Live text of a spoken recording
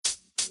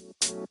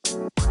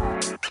Hear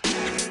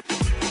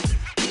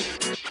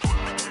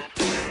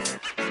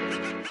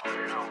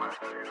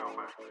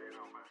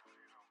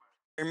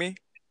me?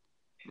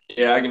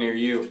 Yeah, I can hear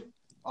you.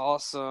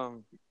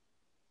 Awesome.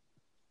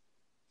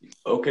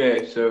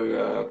 Okay,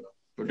 so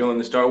we're doing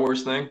the Star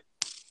Wars thing.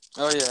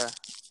 Oh yeah.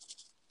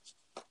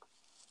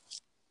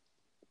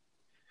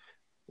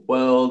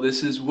 Well,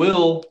 this is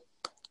Will,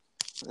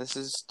 This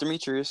is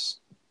Demetrius.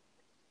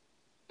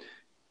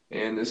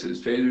 and this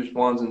is Phasers,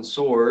 Wands, and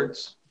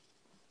Swords.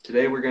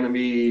 Today we're going to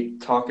be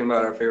talking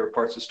about our favorite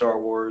parts of Star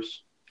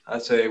Wars. I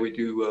say we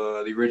do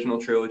the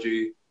original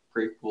trilogy,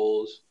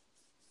 prequels,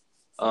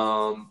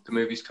 the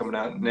movies coming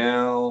out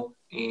now,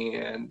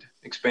 and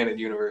expanded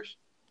universe.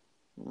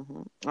 All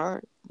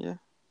right. Yeah.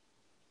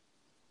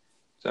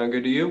 Sound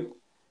good to you?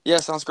 Yeah.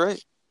 Sounds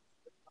great.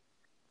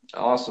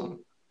 Awesome.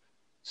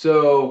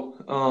 So,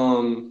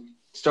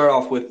 start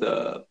off with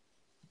the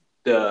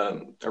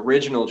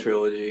original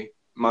trilogy.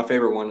 My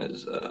favorite one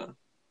is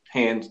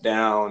hands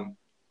down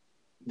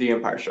The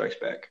Empire Strikes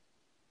Back.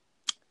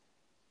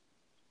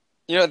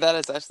 You know that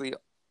is actually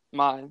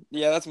mine.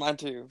 Yeah, that's mine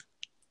too.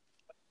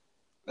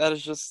 That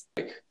is just.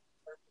 Like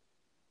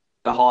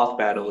the Hoth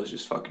battle is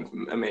just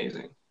fucking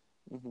amazing.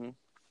 hmm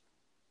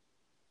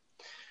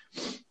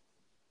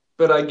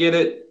But I get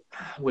it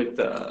with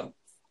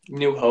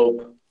New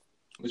Hope.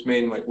 It was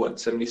made in like what,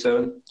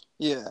 77?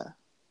 Yeah.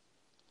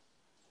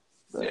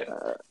 Yeah.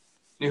 But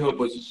New Hope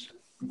was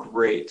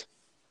great.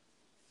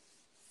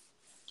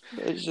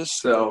 it's just.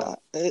 So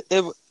It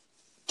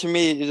to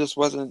me it just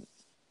wasn't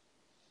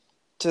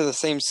to the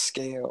same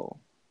scale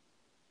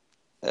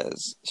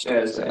as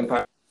Strikes as Back.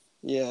 Empire,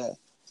 Yeah.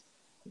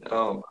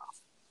 um,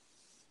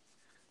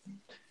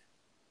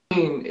 I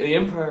mean, the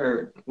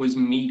Empire was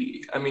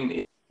meaty. I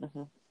mean,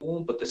 hmm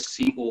but the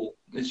sequel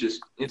is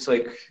just—it's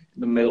like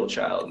the middle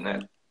child,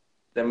 and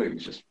that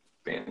movie's just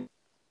fantastic.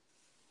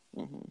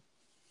 hmm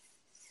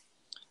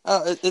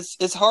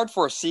it's hard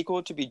for a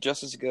sequel to be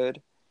just as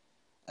good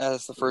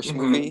as the first Mm-hmm.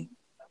 movie,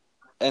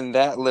 and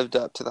that lived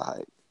up to the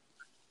hype.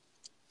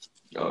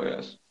 Oh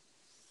yes.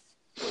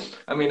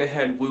 I mean, it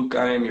had Luke,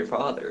 I am your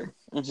father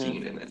hmm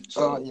scene in it.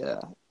 Oh So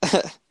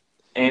yeah.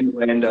 and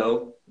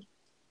Lando.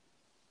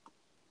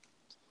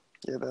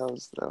 Yeah, that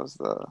was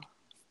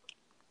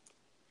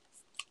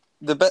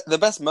the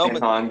best And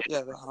moment. Han.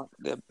 Yeah,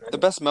 the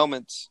best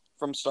moments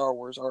from Star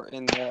Wars are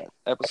in that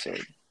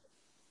episode.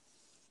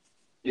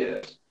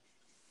 Yes.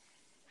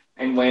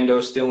 And Lando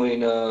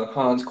stealing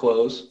Han's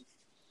clothes.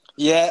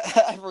 Yeah,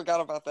 I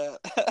forgot about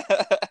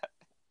that.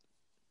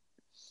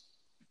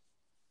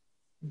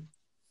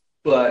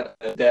 But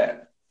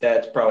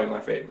that's probably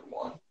my favorite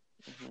one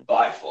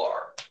by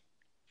far.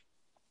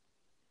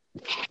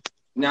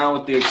 Now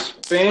with the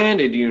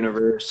expanded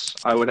universe,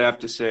 I would have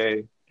to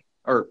say,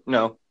 or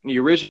no, the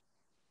original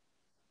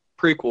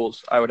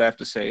prequels, I would have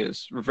to say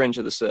is Revenge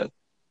of the Sith.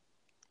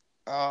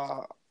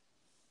 uh,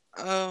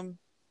 um,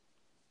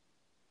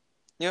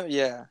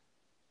 yeah,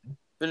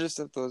 they're just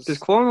at Because those.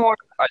 Clone Wars,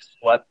 I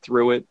slept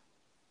through it.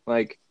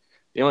 Like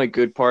the only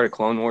good part of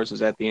Clone Wars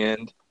is at the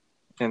end,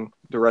 and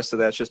the rest of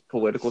that's just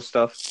political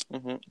stuff.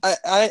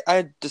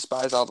 I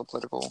despise all the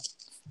political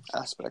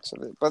aspects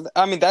of it, but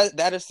I mean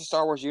that is the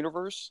Star Wars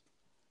universe.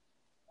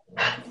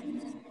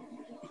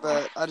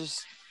 But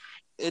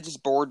it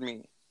just bored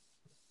me.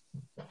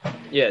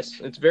 Yes,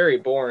 it's very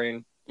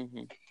boring.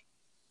 hmm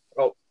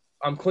Oh,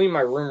 I'm cleaning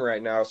my room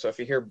right now, so if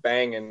you hear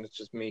banging, it's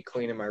just me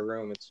cleaning my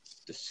room. It's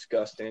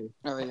disgusting.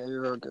 Oh yeah,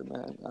 you're a good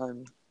man.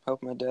 I'm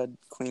helping my dad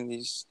clean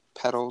these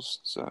pedals.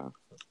 So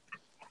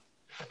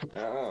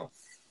Oh.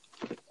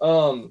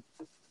 Um,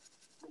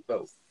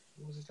 but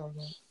what was I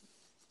talking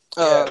about?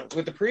 uh, Yeah,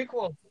 with the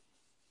prequel,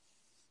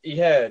 you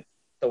had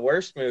the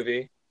worst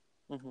movie,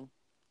 mhm.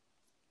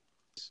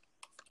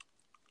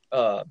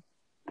 uh,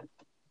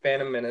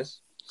 Phantom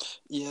Menace,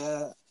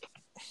 Yeah.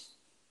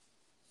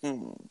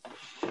 Hmm.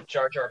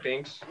 Jar Jar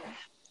Binks,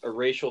 a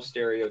racial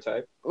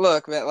stereotype.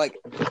 Look, man, like,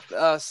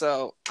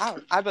 so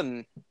I've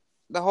been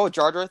the whole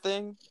Jar Jar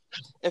thing.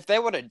 If they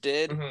would have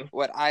did Mm-hmm.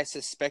 what I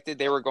suspected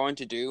they were going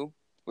to do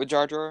with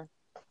Jar Jar,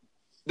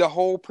 the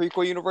whole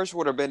prequel universe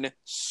would have been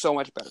so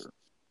much better.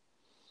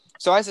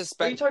 So I Are you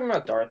suspect, talking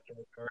about Darth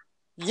Vader?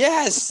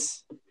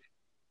 yes,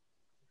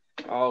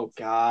 Oh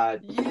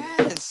God,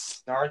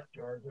 yes. Darth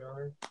Jar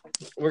Jar.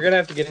 We're gonna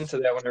have to get into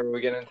that whenever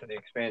we get into the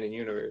expanded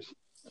universe.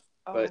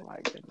 Oh But my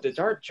the goodness.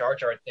 Darth Jar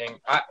Jar thing,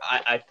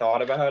 I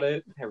thought about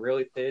it. I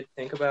really did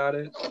think about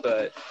it,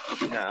 but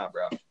nah,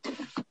 bro,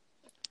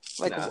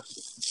 Like, nah.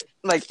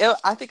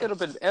 I think it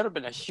would have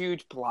been a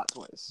huge plot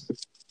twist.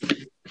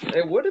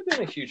 It would have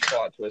been a huge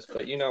plot twist,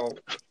 but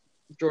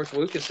George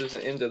Lucas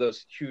isn't into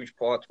those huge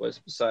plot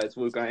twists. Besides,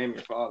 Luke, I am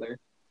your father.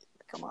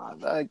 Come on,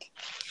 like,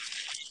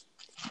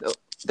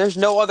 there's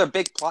no other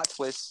big plot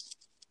twist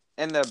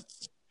in the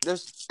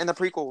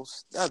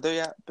prequels. Oh, there,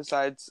 yeah.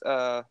 Besides,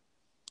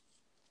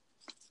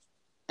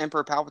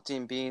 Emperor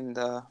Palpatine being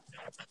the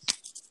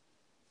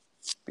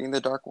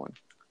Dark One.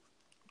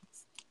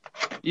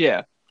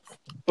 Yeah,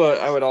 but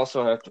I would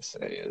also have to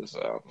say is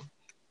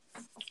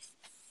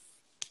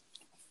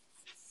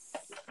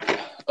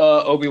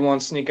Obi-Wan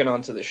sneaking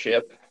onto the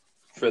ship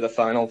for the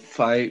final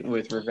fight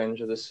with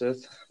Revenge of the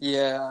Sith.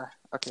 Yeah.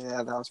 Okay,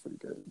 yeah, that was pretty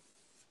good.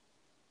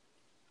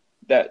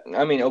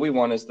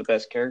 Obi-Wan is the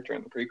best character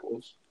in the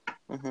prequels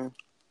Mm-hmm.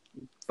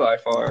 by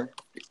far.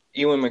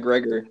 Ewan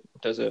McGregor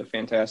does a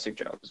fantastic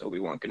job as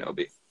Obi-Wan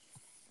Kenobi.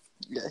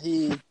 Yeah,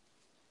 he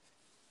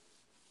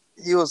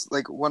was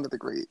like one of the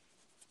great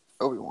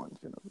Obi-Wan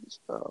Kenobis.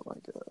 Oh my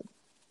god.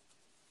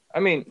 I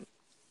mean,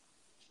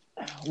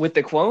 with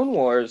the Clone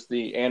Wars,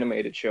 the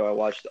animated show, I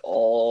watched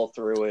all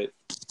through it,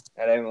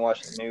 and I haven't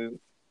watched the new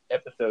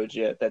episodes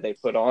yet that they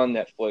put on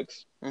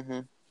Netflix. Mm-hmm.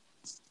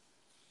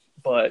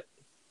 But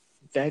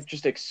that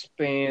just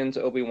expands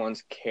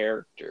Obi-Wan's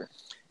character.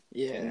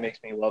 Yeah. And makes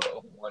me love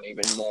Obi-Wan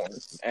even more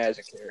as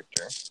a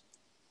character.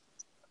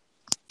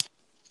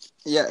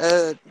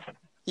 Yeah,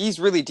 he's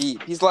really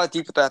deep. He's a lot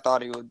deeper than I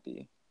thought he would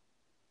be.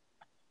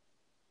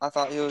 I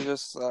thought he was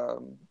just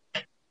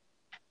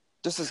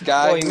this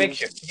guy. Well, he makes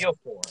you feel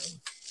for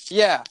him.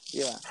 Yeah,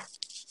 yeah.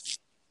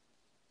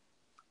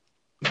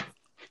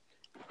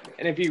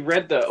 And if you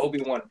read the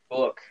Obi-Wan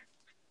book,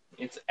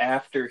 it's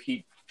after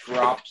he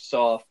drops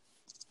off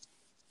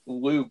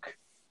Luke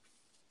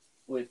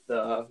with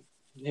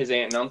his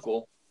aunt and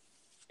uncle,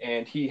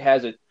 and he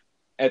has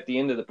at the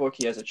end of the book,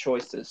 he has a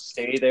choice to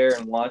stay there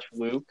and watch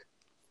Luke,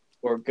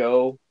 or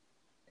go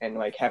and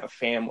like have a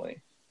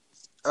family.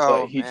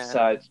 Oh, but he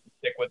decides to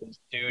stick with his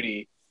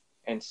duty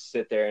and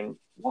sit there and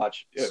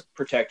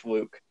protect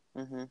Luke.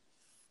 Mm-hmm.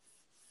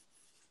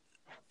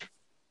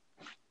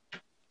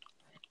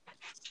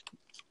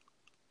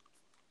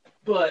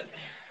 But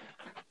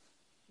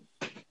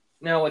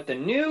now with the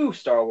new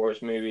Star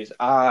Wars movies,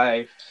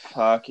 I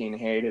fucking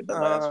hated the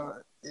last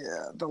one.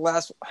 Yeah, the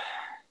last.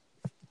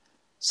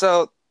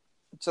 So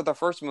the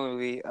first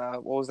movie,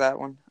 what was that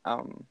one?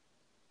 What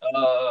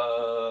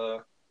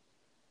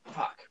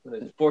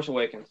is it? Force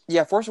Awakens.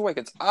 Yeah, Force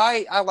Awakens.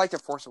 I liked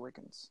it. Force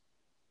Awakens.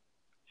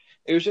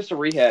 It was just a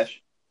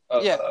rehash.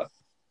 Yeah.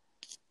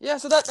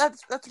 So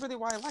that's really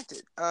why I liked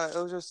it. It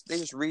was just they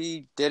just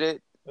redid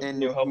it in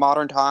New Hope.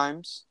 modern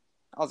times.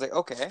 I was like,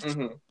 okay,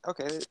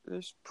 okay,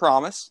 there's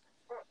promise.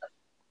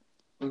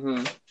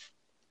 Mm-hmm.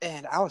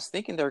 And I was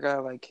thinking they're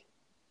gonna like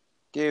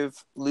give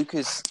Luke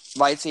his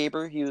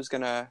lightsaber. He was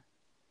gonna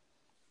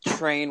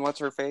train what's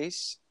her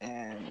face,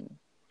 and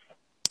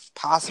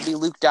possibly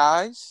Luke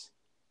dies,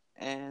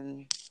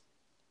 and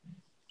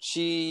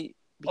she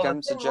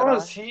becomes a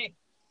Jedi.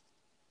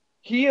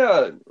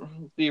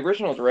 The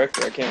original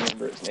director, I can't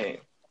remember his name,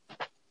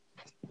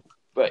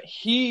 but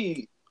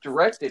he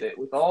directed it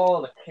with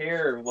all the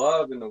care and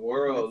love in the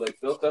world,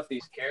 like built up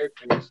these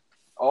characters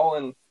all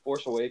in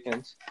Force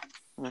Awakens.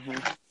 Mm-hmm.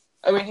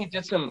 I mean, he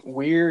did some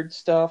weird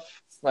stuff,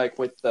 like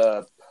with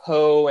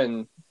Poe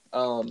and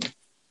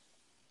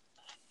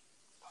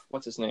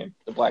what's his name,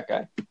 the black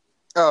guy.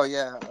 Oh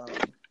yeah, I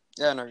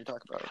know what you're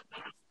talking about.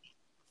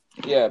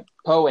 Yeah,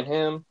 Poe and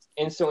him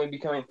instantly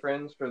becoming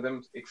friends for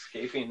them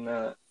escaping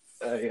a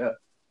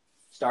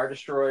Star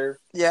Destroyer.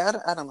 Yeah,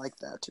 I don't like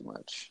that too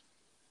much.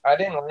 I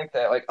didn't like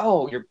that. Like,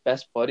 oh, you're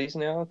best buddies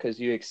now because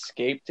you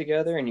escaped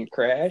together and you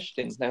crashed,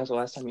 and that was the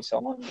last time you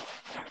saw him.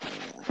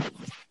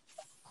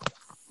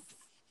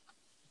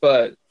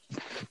 But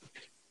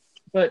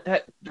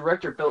that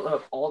director built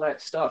up all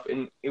that stuff,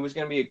 and it was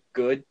going to be a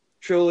good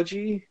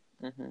trilogy.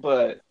 Mm-hmm.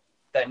 But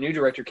that new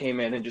director came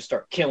in and just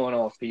started killing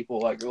off people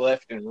like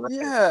left and right.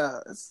 Yeah,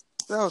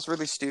 that was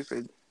really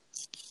stupid.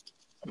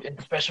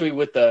 Especially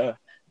with the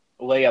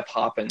Leia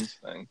Poppins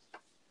thing.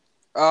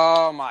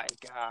 Oh my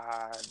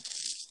god.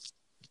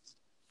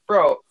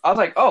 Bro, I was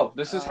like, oh,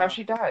 this is how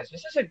she dies.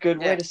 This is a good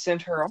way to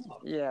send her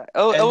off. Yeah.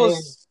 Oh, it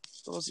was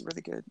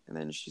really good. And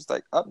then she's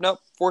like, oh, nope,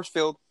 force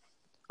field.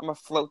 I'm going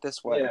to float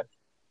this way. Yeah.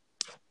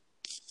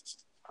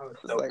 I was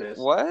so like, pissed.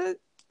 what?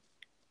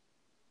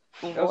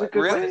 That was a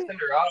good way to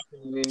send her off,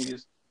 and then you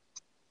just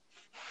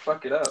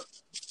fuck it up.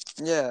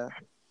 Yeah.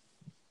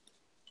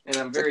 And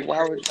I'm very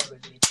curious how they're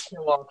going to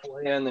kill off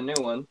Leia in the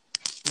new one.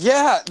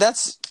 Yeah,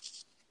 that's...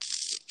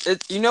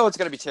 You know it's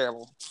going to be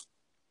terrible.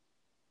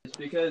 It's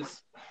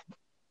because...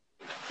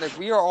 Like,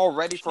 we are all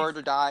ready for her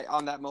to die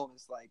on that moment.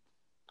 It's like,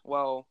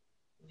 well...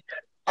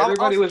 Yeah,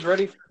 everybody was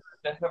ready to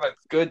have a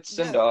good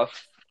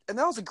send-off. And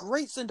that was a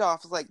great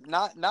send-off. It's like,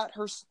 not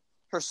her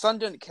son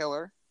didn't kill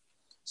her.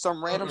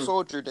 Some random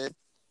soldier did.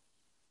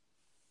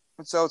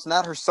 And so it's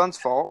not her son's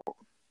fault.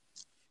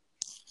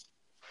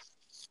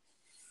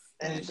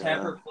 And just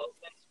have her float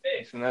in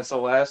space. And that's the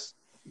last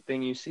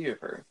thing you see of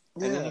her.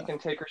 Yeah. And then you can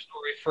take her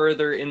story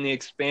further in the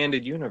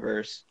expanded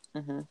universe.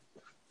 Mm-hmm.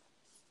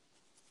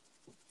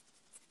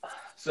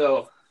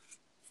 So,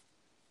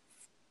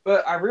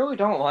 but I really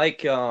don't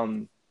like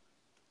God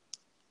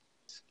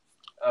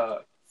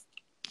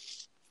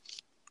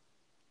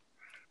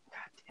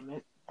damn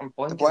it. I'm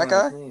blanking the black on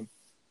guy? his name.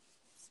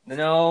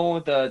 No,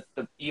 the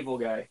evil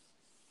guy.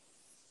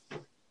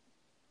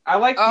 I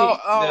like Smog?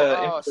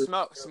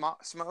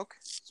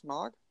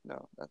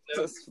 No,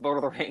 that's Lord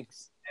of the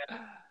Rings.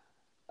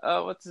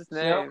 Yeah. What's his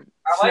name?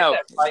 I like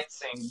that fight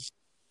scene.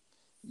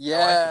 Yeah.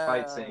 I like the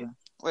fight scene.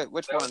 Wait,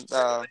 which That one? was they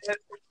had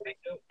some pretty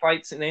dope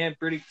fights, and they had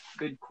pretty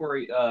good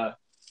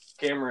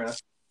camera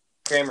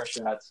camera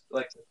shots,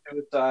 like the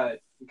suicide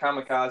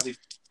kamikaze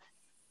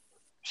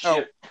Oh,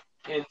 ship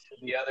into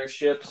the other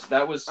ships.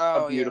 That was a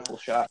oh yeah, beautiful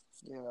shot.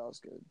 yeah, that was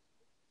good.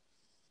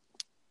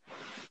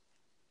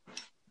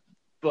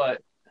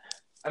 But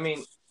I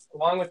mean,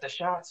 along with the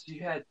shots,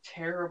 you had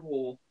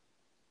terrible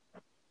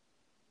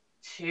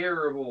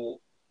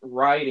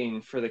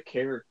writing for the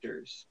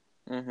characters,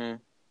 Mm-hmm.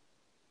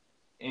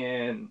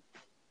 and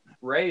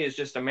Ray is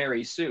just a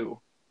Mary Sue.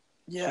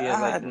 She Yeah,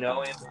 has like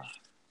no image.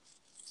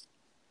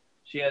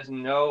 She has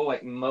no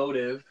like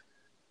motive.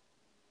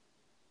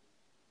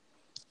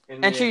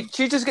 and she's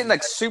just getting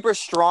like super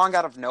strong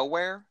out of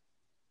nowhere.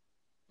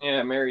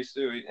 Yeah, Mary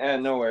Sue, out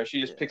of nowhere,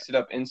 she just Yeah, picks it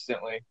up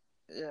instantly.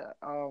 yeah.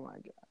 Oh my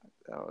god,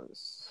 that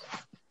was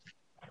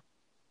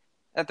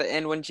at the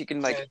end when she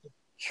can like Yeah.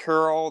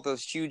 hurl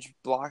those huge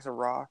blocks of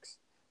rocks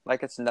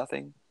like it's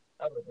nothing.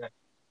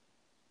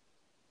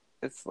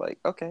 It's like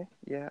okay,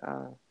 yeah.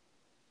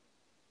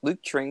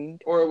 Luke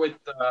trained Or with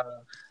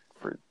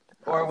for.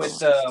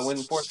 when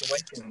Force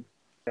Awakens,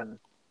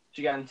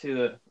 she got into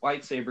the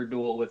lightsaber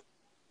duel with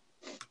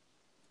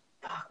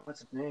what's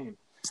his name?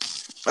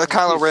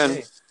 Kylo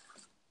Ren.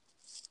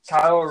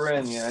 Kylo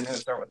Ren. Yeah, I know it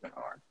starts with an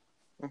R.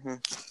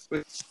 Mm-hmm.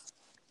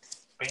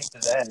 Beats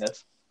his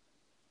ass.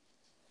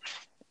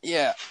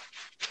 Yeah.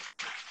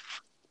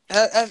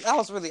 I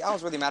was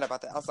really mad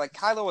about that. I was like,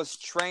 Kylo was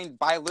trained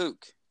by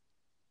Luke,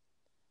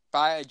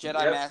 by a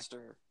Jedi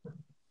Master,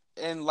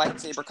 in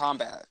lightsaber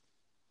combat.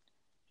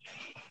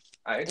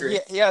 I agree.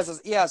 He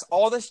has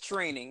all this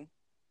training,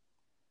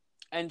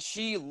 and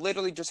she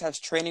literally just has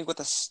training with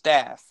a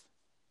staff.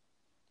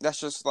 That's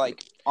just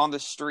like on the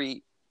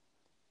street,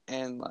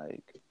 and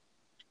like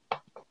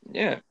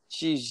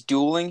she's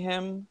dueling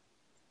him.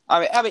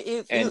 I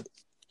mean,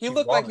 he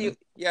looked like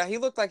he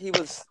looked like he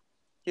was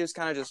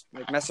kind of just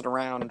like messing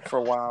around for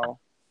a while.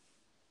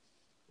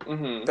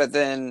 Mm-hmm. But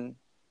then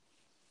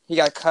he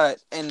got cut,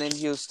 and then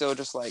he was still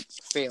just like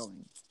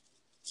failing.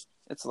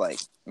 It's like,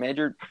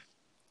 man,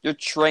 you're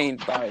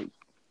trained by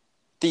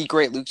the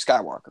great Luke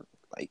Skywalker.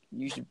 Like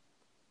you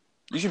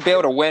should be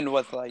able to win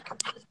with like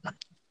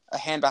a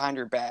hand behind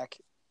your back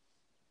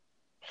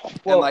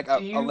and like a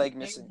leg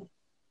missing.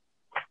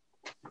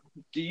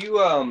 Do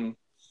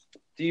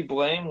you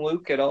blame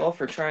Luke at all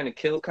for trying to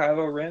kill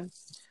Kylo Ren?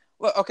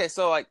 Well, okay,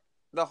 so like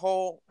the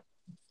whole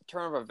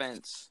turn of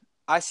events,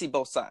 I see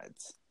both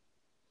sides.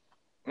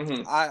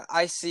 Mm-hmm.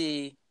 I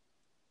see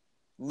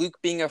Luke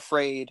being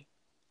afraid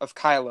of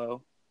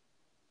Kylo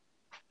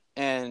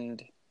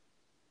and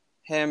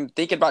him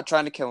thinking about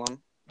trying to kill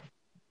him.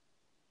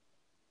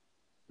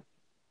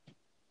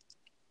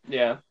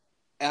 Yeah.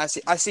 And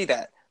I see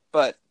that.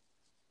 But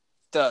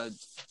the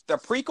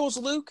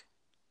prequels Luke,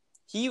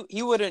 he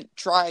wouldn't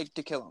try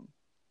to kill him.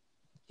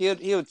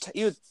 He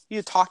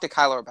would talk to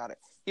Kylo about it.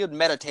 He would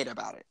meditate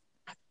about it.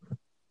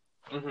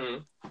 Mm-hmm.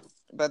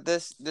 But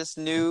this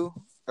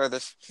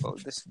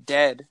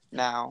dead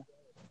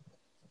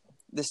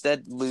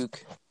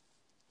Luke,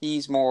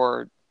 he's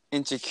more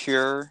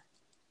insecure.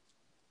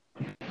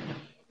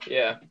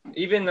 Yeah.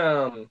 Even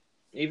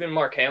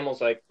Mark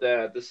Hamill's like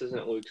that. This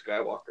isn't Luke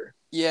Skywalker.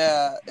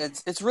 Yeah,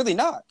 it's really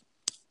not.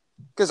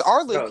 Because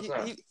our Luke,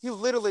 he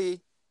literally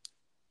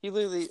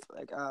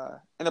like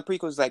in the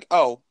prequels like,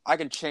 oh, I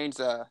can change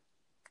the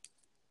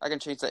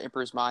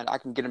Emperor's mind. I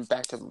can get him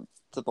back to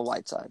the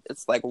light side.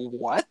 It's like,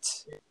 what?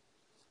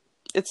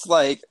 It's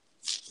like,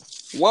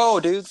 whoa,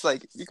 dude. It's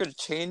like you could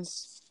change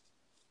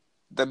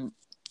the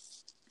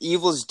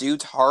evilest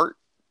dude's heart.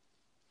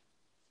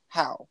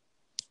 How?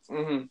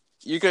 Mm-hmm.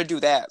 You're gonna do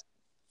that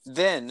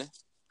then,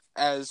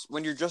 as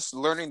when you're just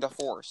learning the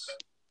Force,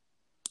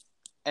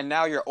 and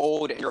now you're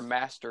old and you're a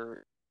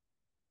master.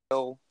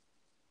 Kill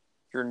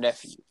your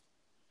nephew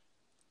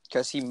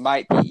because he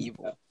might be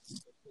evil.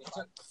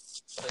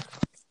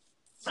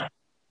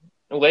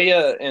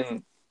 Leia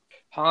and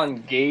Han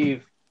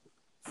gave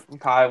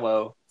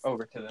Kylo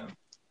over to them,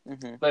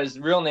 but his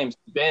real name's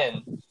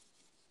Ben.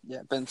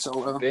 Yeah, Ben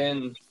Solo.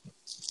 Ben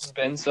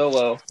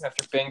Solo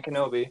after Ben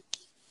Kenobi.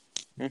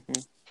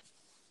 Mm-hmm.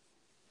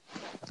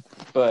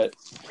 But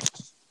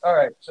all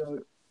right, so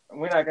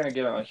we're not going to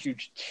get on a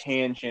huge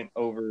tangent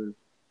over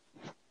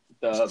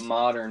the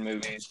modern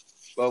movies,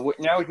 but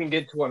now we can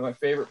get to one of my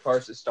favorite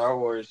parts of Star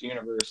Wars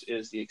universe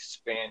is the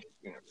expanded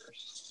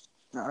universe.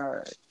 All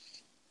right.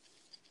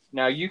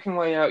 Now you can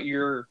lay out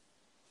your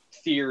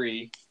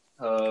theory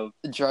of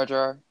Jar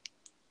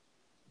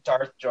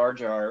Darth Jar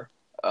Jar.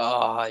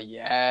 Oh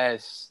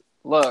yes.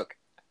 Look,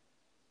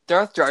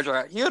 Darth Jar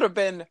Jar. That would have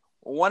been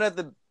one of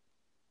the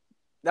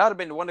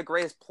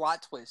greatest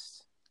plot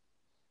twists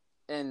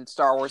in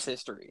Star Wars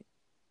history.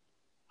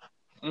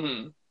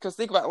 Mm-hmm. Because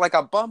think about it, like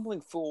a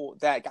bumbling fool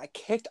that got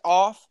kicked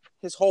off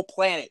his whole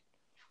planet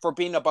for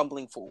being a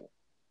bumbling fool.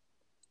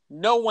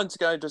 No one's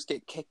gonna just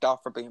get kicked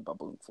off for being a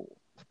bumbling fool.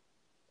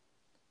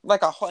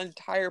 Like a whole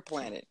entire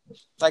planet.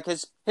 Like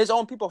his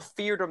own people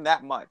feared him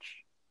that much.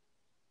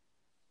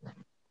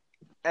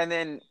 And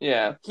then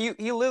Yeah. he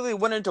literally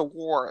went into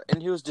war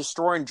and he was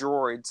destroying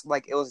droids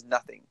like it was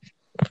nothing.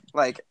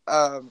 Like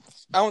I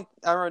don't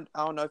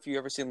know if you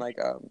ever seen like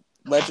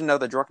Legend of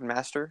the Drunken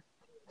Master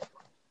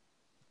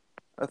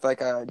with like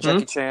Hmm?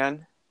 Jackie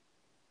Chan.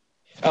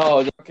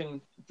 Oh,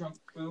 drunk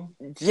Boo.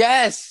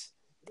 Yes,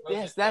 Was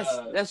yes,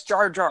 it that's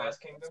Jar Jar. Last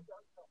Kingdom?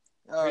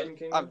 Uh, Hidden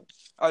Kingdom? um,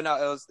 oh no,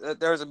 it was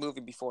there was a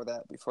movie before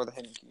that, before the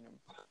Hidden Kingdom.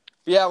 But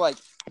yeah, like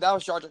that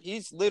was Jar Jar.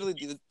 He's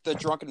literally the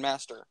drunken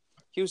master.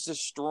 He was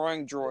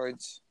destroying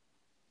droids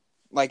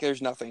like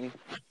there's nothing.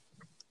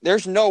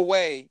 There's no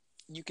way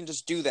you can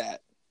just do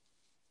that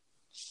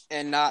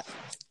and not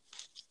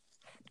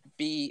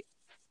be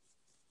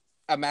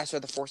a master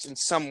of the Force in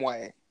some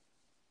way.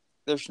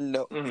 There's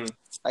no Mm-hmm.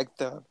 like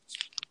the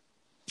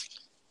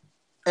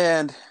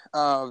and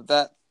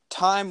that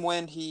time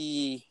when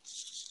he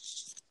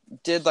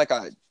did like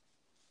a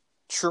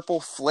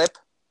triple flip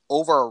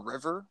over a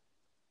river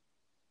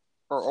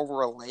or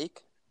over a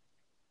lake.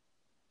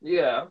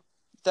 Yeah.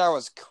 That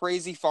was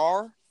crazy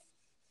far.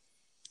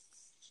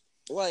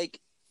 Like,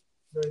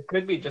 It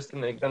could be just in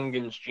the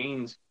Gungans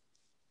genes.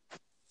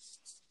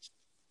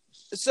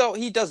 so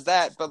he does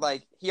that, but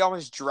like he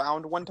almost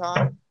drowned one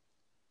time.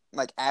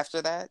 Like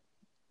after that,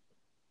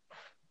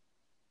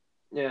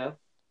 Yeah.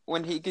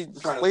 when he could I'm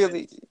trying to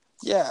clearly,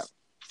 yeah.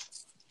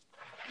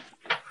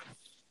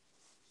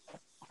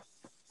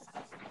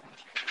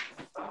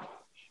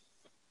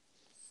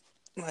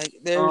 Like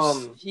there's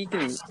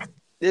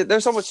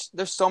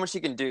so much he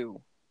can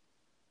do.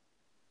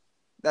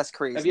 That's Have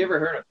you crazy. ever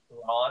heard of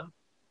Thrawn?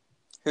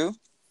 Who?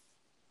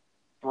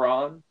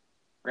 Thrawn?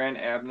 Grand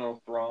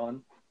Admiral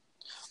Thrawn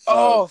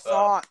Oh, of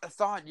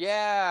Thought,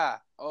 yeah.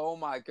 Oh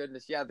my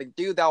goodness, yeah. The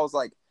dude that was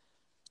like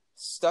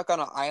stuck on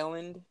an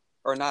island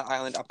or not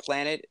island, a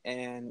planet,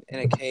 and in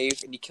a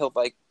cave, and he killed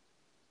like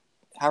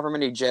however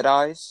many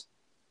Jedi's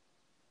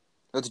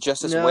with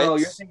just his No,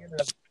 wits.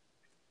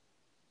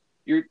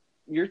 you're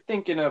you're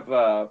thinking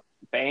of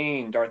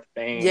Bane, Darth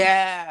Bane.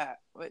 Yeah.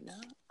 Wait, no.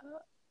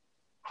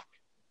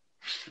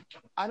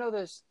 I know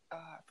this. I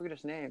forget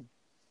his name.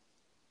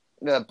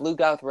 The blue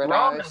guy with red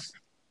Thrawn. eyes.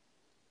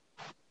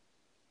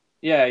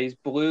 Yeah, he's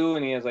blue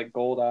and he has like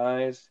gold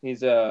eyes.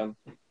 He's with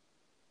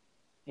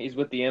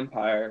the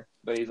Empire,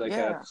 but he's like a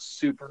Yeah.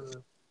 super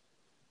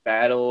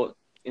battle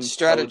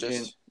intelligent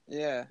Strategist.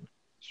 Yeah.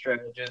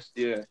 strategist.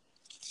 Yeah.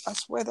 I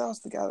swear that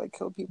was the guy that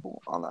killed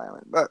people on the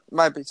island, but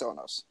might be someone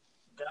else.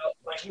 No,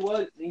 like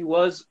he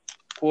was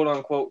quote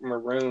unquote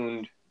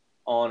marooned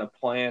on a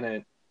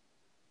planet,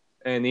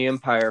 and the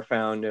Empire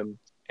found him,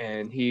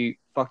 and he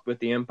fucked with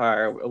the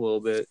Empire a little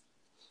bit.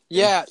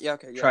 Yeah. Yeah.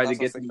 Okay. Yeah. Tried to That's what I was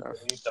get them thinking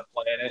to of. leave the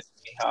planet.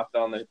 He hopped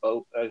on the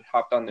boat,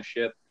 hopped on the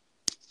ship,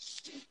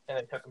 and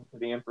they took him to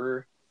the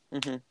Emperor,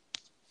 Mm-hmm.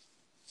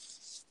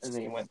 and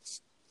then he went.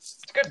 It's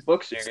a good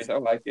book series. I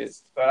like it,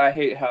 but I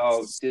hate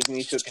how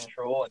Disney took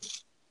control and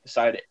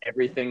decided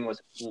everything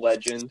was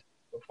legend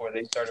before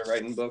they started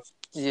writing books.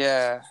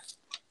 Yeah.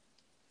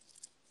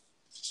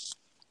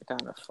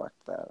 Kind of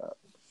fucked that up.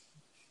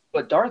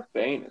 But Darth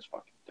Bane is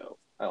fucking dope.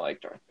 I like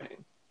Darth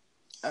Bane.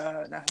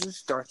 Now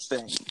who's Darth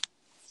Bane?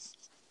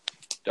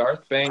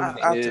 Darth Bane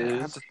I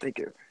have to think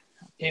of.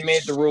 he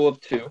made the rule of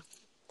two.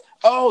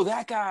 Oh,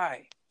 that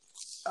guy.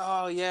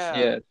 Oh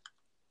yeah.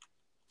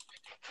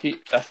 Yeah.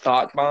 A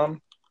thought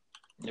bomb.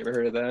 You ever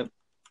heard of that?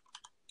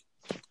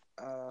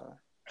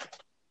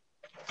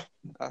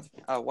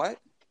 What?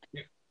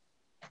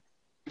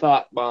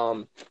 Thought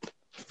bomb.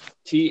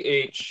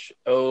 THOUGHT.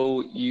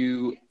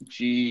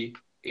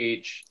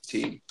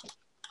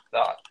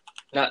 Thought.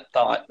 Not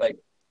thought, like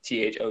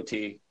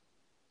THOT.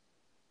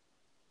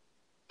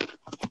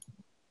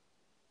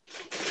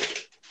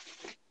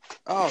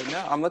 Oh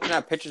no, I'm looking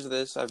at pictures of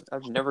this. I've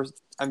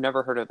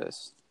never heard of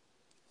this.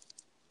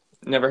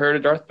 Never heard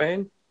of Darth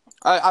Bane?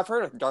 I've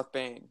heard of Darth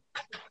Bane,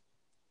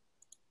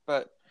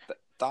 but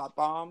Thought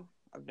Bomb.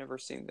 I've never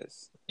seen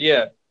this.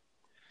 Yeah.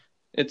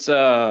 It's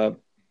so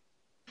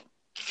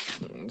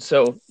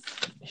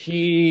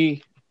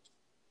he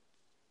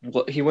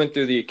went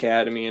through the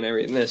academy and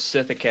everything, the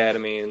Sith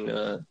Academy in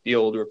the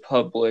Old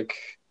Republic,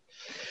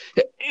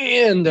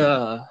 and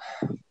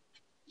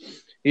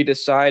he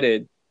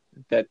decided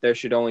that there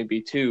should only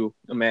be two,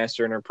 a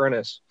master and an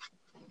apprentice.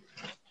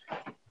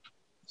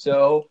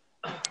 So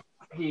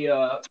he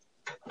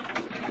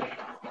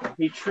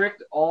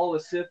tricked all the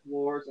Sith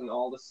lords and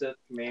all the Sith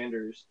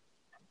commanders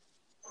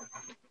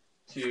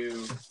to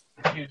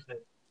use the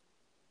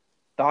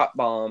thought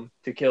bomb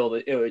to kill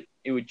it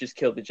would just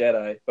kill the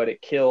Jedi, but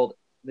it killed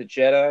the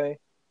Jedi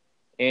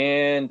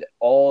and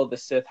all of the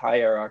Sith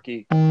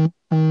hierarchy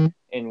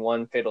in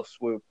one fatal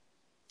swoop.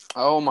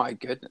 Oh my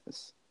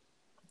goodness.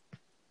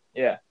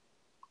 Yeah.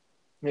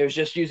 It was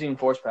just using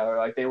force power,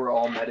 like they were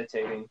all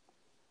meditating,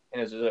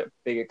 and it was a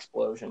big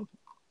explosion.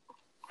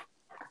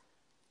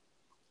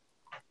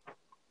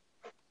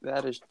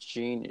 That is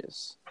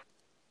genius.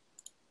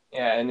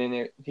 Yeah, and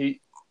then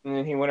he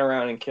went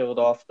around and killed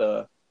off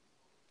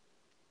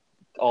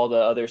all the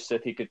other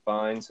Sith he could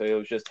find, so it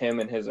was just him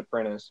and his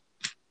apprentice.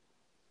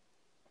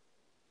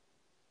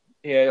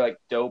 He had like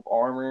dope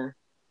armor.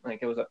 Like,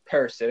 it was a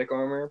parasitic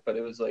armor, but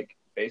it was, like,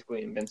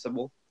 basically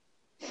invincible.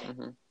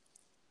 Mm-hmm.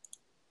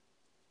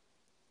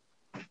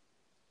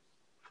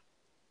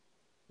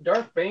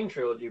 Darth Bane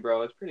trilogy,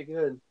 bro. It's pretty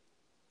good.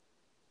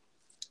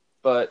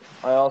 But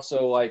I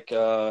also like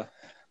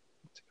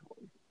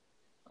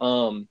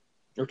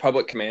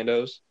Republic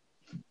Commandos.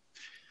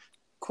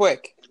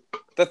 Quick,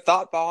 the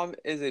Thought Bomb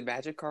is a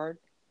magic card?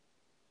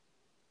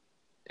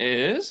 It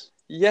is?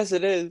 Yes,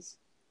 it is.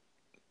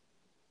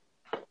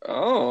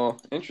 Oh,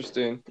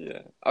 interesting.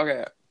 Yeah.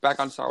 Okay, back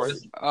on Star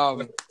Wars.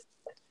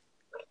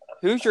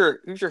 Who's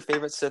your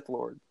favorite Sith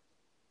Lord?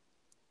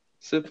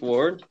 Sith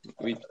Lord?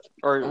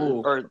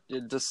 Or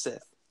just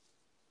Sith?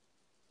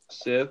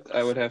 Sith,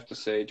 I would have to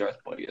say Darth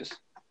Plagueis.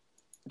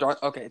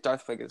 Darth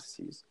Plagueis.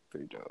 He's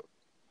pretty dope.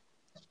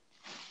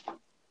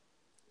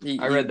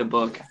 I read the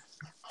book.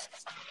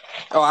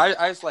 Oh,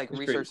 I just like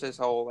researched his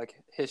whole like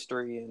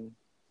history and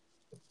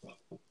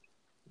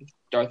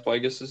Darth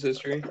Plagueis'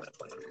 history.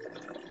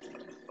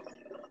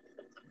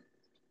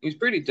 He's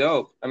pretty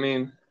dope. I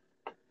mean,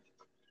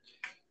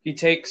 he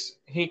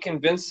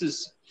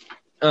convinces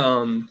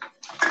Palpatine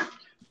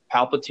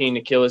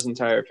to kill his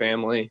entire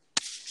family.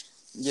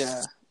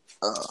 Yeah.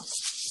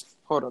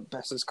 Hold up,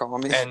 Bess is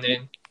calling me. And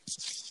then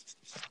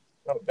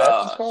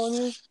Bess is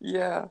calling you?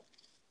 Yeah.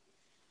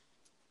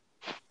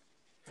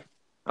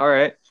 All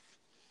right.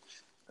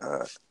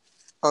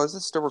 Is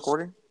this still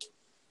recording?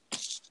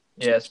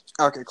 Yes.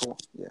 Okay, cool.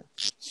 Yeah.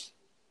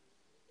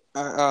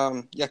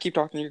 Yeah, keep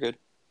talking. You're good.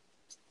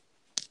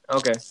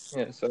 Okay.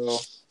 Yeah. So,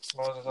 what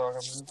was I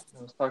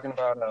talking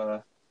about? I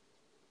was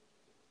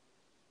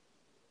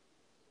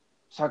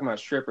talking about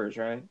strippers,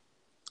 right?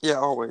 Yeah,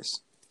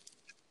 always.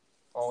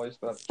 Always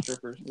about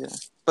strippers. Yeah,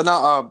 but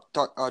not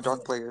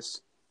Darth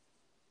Plagueis.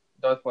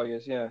 Darth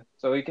Plagueis, yeah.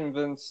 So he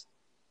convinced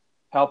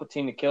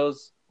Palpatine to kill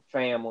his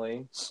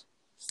family,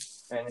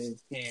 and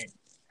he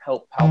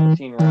helped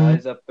Palpatine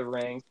rise up the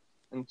rank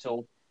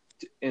until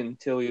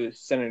he was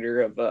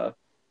senator of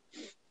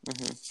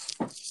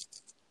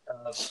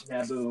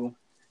Naboo,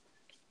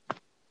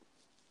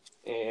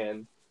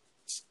 and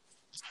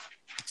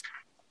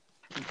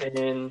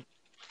then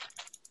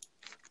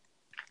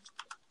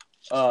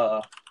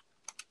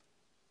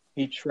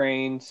he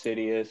trained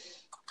Sidious,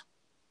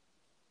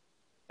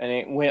 and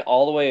it went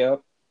all the way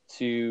up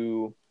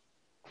to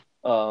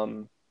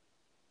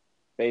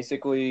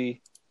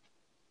basically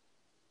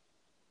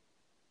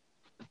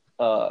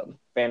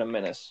Phantom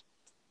Menace.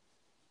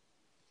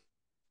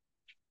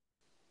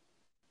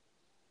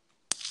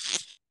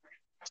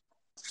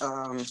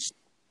 I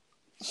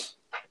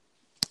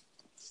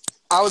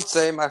would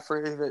say my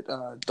favorite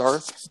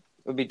Darth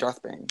would be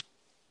Darth Bane.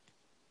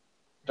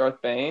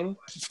 Darth Bane?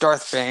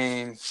 Darth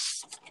Bane.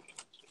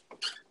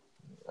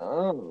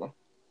 Oh.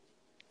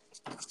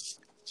 I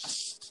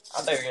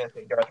thought you were going to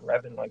say Darth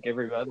Revan like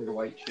every other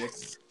white chick.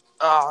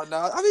 Oh,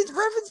 no. I mean,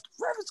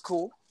 Revan's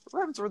cool.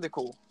 Revan's really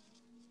cool.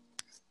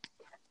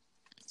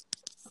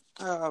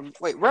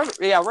 Wait,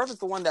 Revan's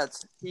the one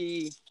that's...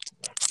 He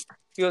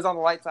was on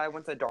the light side,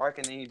 went to the dark,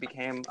 and then he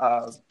became,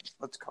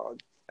 what's it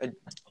called?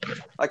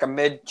 Like a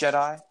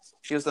mid-Jedi.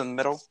 He was in the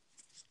middle.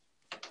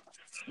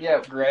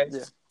 Yeah, Gray.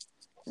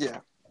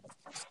 Yeah.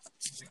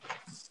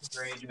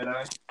 Gray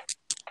Jedi.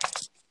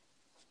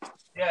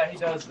 Yeah, he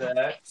does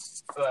that,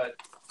 but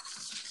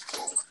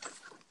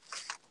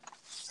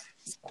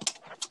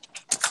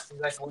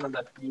he's like one of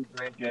the few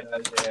Gray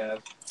Jedis they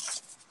have.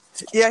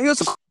 Yeah, he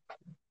was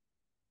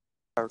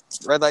a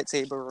red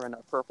lightsaber and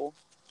a purple.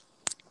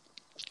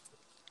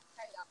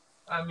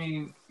 I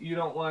mean, you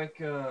don't like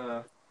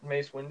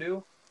Mace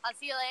Windu? I'll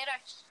see you later.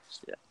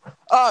 Yeah.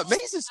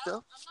 Mace is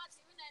still. I'm not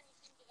doing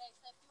anything today,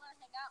 so if you want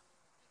to hang out,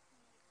 you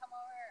can come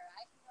over or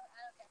I can go.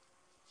 I don't care.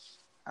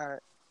 All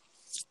right.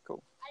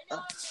 Cool. I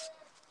know.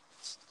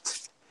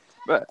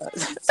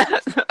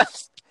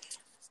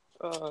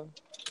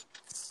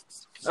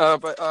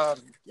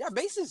 Yeah,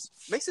 Mace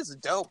is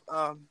dope.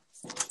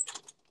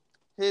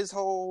 His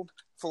whole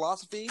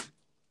philosophy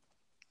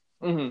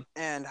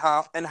and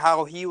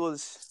how he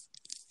was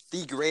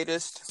the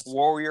greatest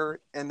warrior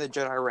in the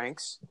Jedi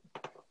ranks.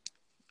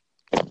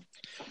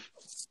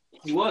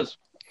 He was.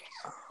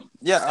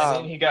 Yeah.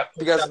 And then he got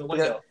pushed out the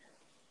window.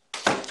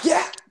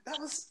 Yeah, that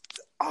was.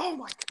 Oh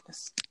my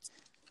goodness.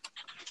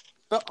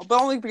 But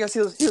only because he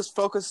was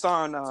focused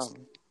on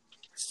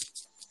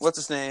what's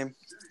his name?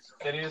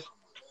 Sidious?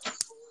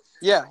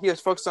 Yeah, he was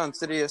focused on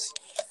Sidious,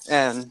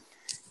 and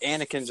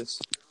Anakin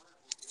just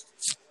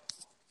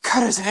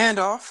cut his hand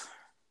off.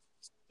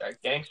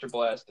 Got gangster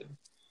blasted.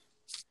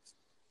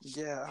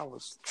 Yeah, I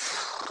was.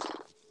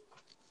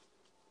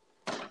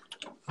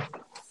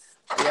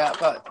 Yeah,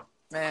 but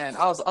man,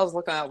 I was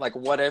looking at like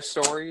what if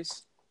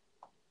stories.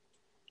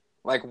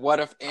 Like, what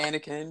if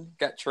Anakin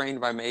got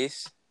trained by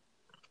Mace?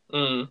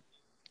 Mm.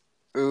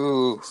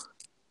 Ooh.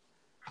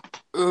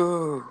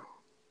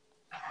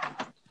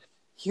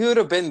 He would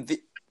have been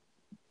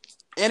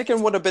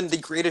Anakin would have been the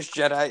greatest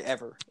Jedi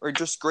ever, or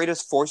just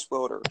greatest Force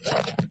wielder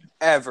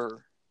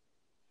ever.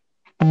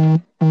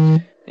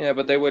 Yeah,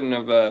 but they wouldn't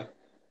have.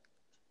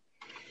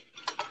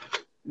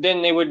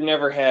 then they would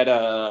never had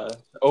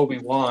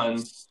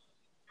Obi-Wan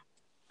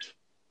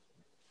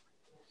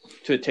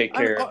to take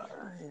care of.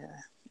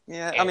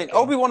 Yeah. I mean,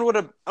 Obi-Wan would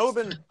have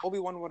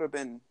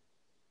been.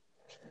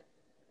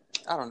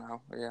 I don't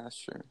know. Yeah, that's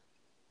true.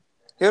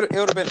 He would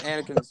have been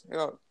Anakin's. He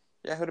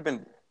would have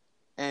been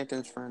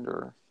Anakin's friend,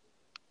 or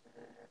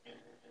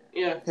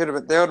Yeah. they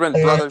would have been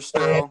brothers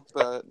still,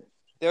 but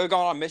they would have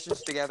gone on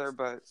missions together.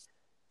 But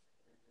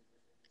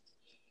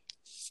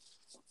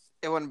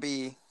it wouldn't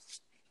be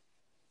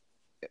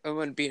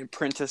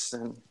apprentice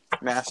and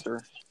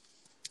master.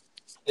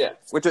 Yeah.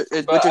 Which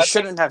it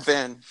shouldn't have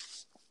been.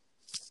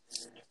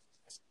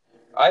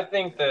 I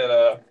think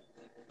that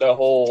the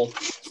whole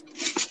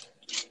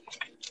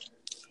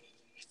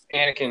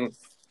Anakin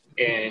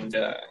and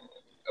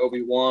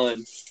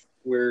Obi-Wan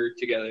were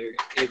together.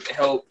 It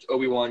helped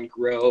Obi-Wan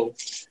grow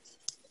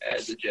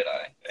as a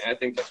Jedi. And I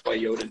think that's why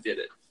Yoda did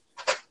it.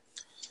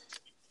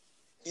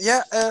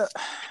 Yeah, I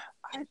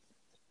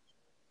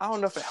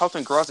don't know if it helped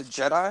him grow as a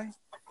Jedi,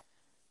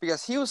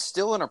 because he was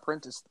still an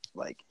apprentice.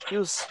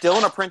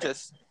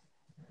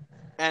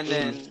 And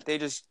then they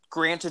just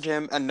granted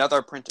him another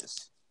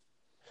apprentice.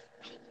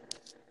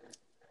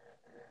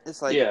 It's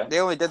like they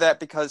only did that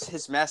because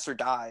his master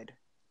died.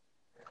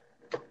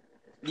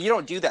 You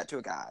don't do that to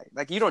a guy.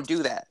 Like, you don't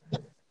do that.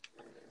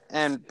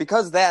 And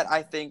because of that,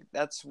 I think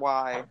that's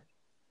why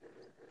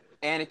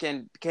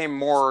Anakin became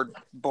more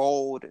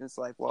bold. And it's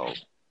like, well,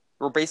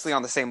 we're basically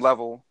on the same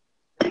level.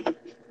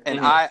 And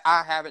I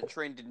haven't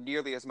trained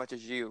nearly as much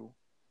as you.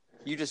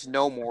 You just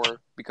know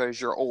more because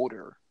you're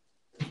older.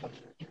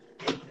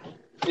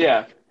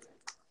 Yeah.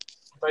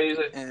 But he's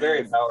a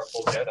very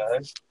powerful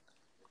Jedi.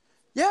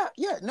 Yeah,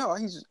 no,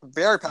 he's a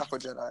very powerful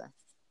Jedi.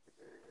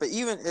 But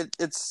even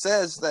it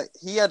says that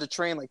he had to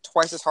train like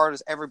twice as hard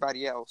as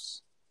everybody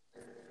else,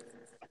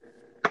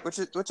 which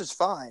is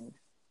fine.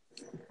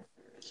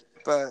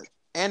 But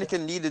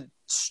Anakin needed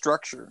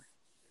structure.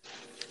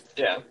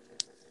 Yeah.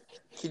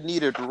 He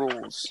needed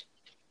rules.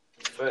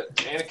 But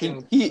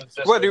Anakin,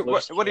 what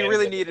he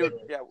really needed,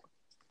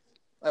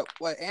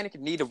 what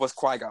Anakin needed was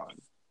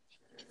Qui-Gon.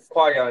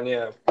 Qui-Gon,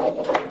 yeah.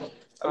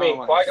 I mean,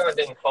 Qui-Gon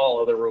didn't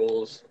follow the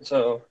rules,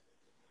 so.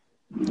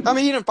 I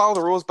mean, he didn't follow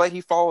the rules, but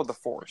he followed the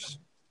Force.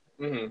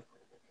 Mm-hmm.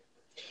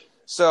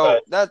 So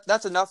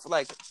that's enough.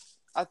 Like,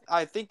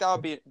 I think that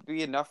would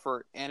be enough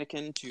for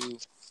Anakin to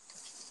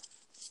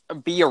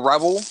be a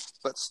rebel,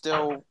 but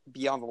still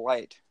be on the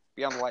light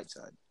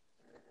side.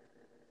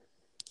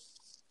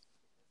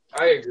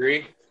 I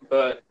agree,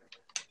 but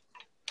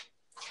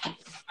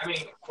I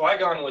mean,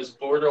 Qui-Gon was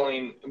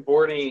borderline.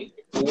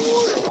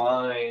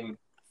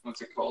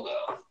 What's it called?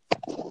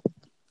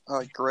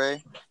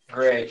 Gray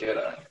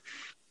Jedi.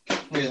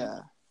 Yeah.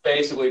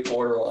 Basically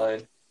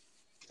borderline.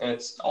 And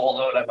it's all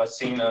that I've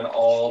seen on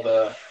all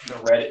the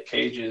Reddit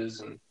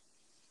pages and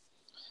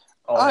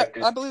all that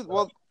good I believe. stuff.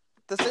 Well,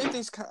 the same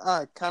thing's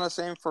kind of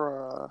same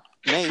for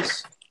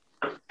Mace.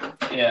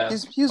 Yeah.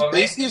 He's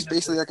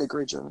basically like a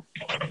great Jedi.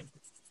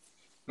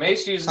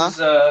 Mace uses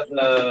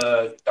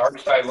the dark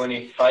side when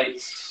he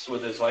fights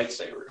with his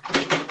lightsaber.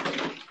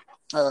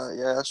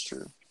 Yeah, that's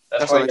true.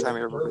 That's the why only time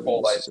he ever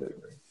uses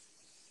it.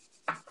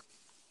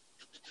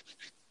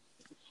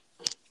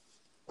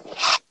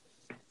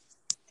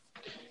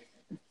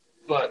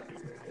 But,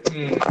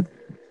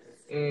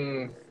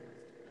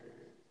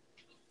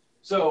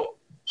 So,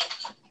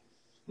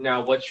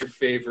 now what's your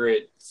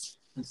favorite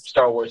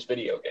Star Wars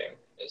video game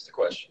is the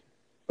question.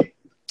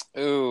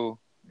 Ooh.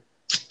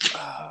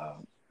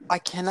 I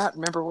cannot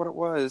remember what it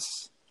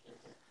was.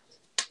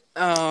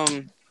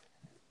 So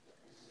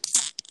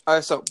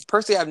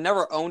personally, I've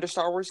never owned a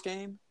Star Wars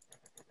game,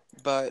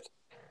 but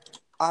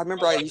I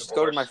remember I used to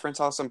go to my friend's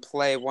house and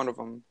play one of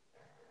them.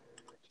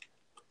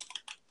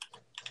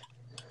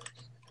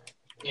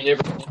 You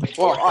never played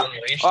Force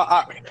Unleashed?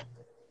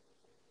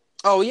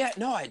 Oh yeah,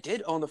 no, I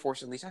did own the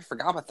Force Unleashed. I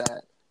forgot about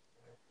that.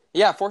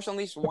 Yeah, Force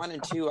Unleashed 1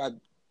 and 2. I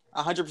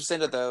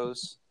 100% of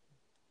those.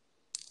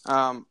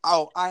 I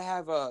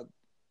have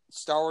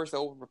Star Wars: The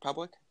Old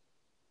Republic.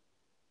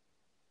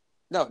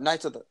 No,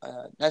 Knights of the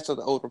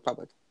Old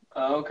Republic.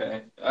 Oh,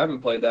 okay. I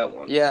haven't played that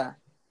one. Yeah.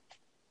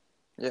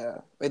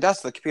 Wait,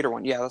 that's the computer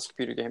one. Yeah, that's the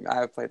computer game.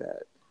 I have played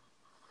that.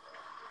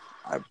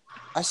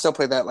 I still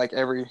play that like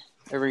every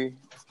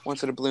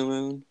once in a blue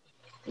moon.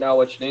 Now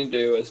what you need to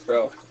do is,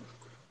 bro,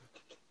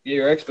 get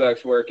your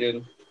Xbox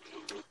working.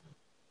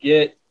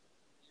 Get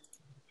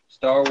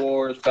Star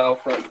Wars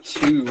Battlefront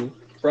 2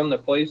 from the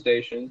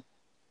PlayStation.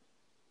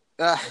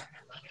 That's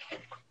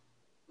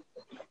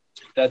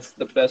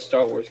the best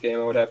Star Wars game,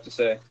 I would have to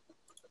say.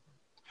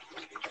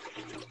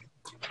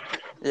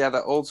 Yeah,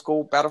 the old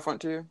school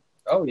Battlefront 2.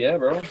 Oh, yeah,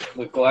 bro.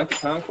 With Galactic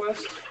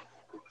Conquest?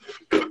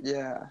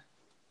 Yeah.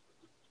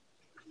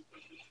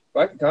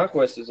 Galactic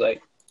Conquest is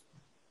like,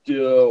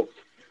 dope.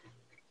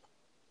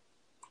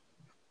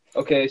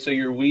 Okay, so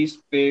your least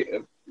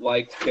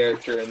liked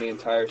character in the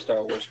entire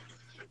Star Wars?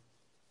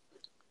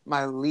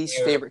 My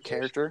least favorite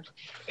character?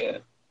 Yeah.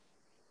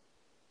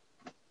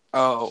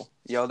 Oh,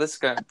 yo, this is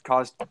going to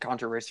cause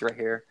controversy right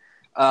here.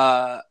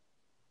 I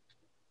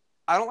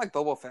I don't like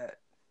Boba Fett.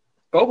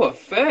 Boba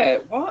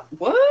Fett?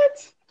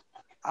 What?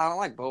 I don't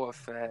like Boba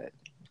Fett.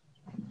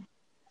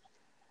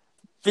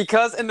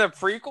 Because in the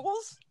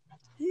prequels,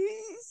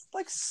 he's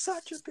like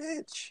such a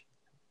bitch.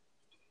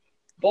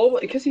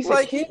 Boba, because he's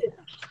Like, a kid.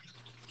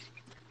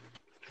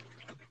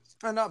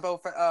 Not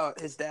Boba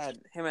Fett. His dad.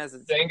 Him as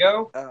his.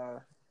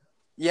 Django?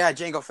 Yeah,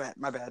 Jango Fett.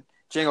 My bad.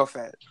 Jango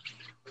Fett.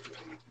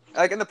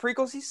 Like in the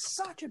prequels, he's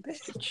such a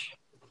bitch.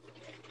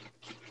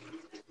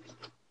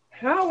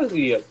 How is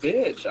he a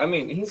bitch? I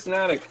mean, he's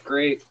not a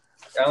great.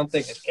 I don't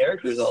think his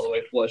character is all the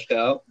way fleshed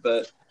out,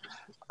 but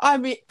I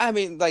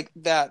mean, like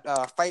that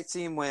fight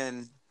scene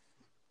when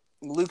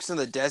Luke's in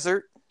the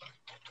desert,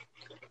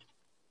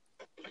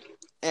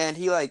 and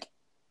he like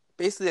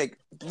basically like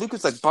Luke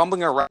is like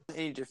bumbling around and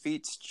he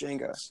defeats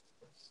Jango.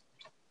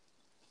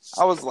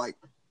 I was like,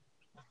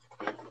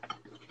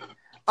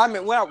 I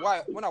mean, when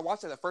I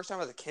watched it the first time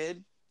as a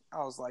kid,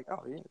 I was like,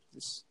 oh yeah,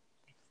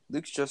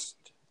 Luke's just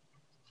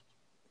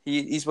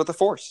he's with the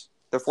Force.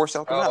 The Force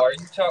helped him out.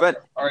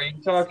 Are you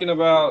talking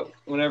about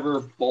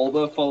whenever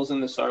Bulba falls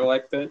in the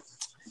Sarlacc pit?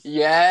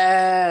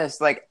 Yes,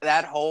 like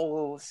that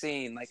whole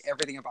scene, like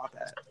everything about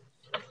that.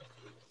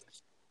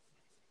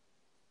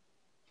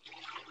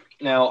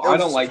 Now, I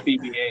don't like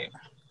BB-8.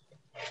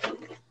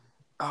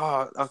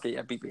 Oh, okay,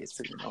 yeah, BB-8 is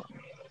pretty annoying.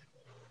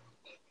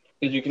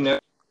 Because you can never...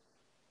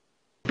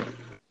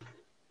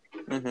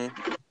 Mm-hmm.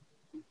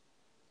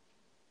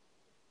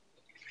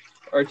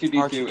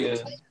 R2-D2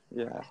 is...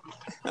 Yeah.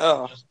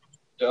 Oh.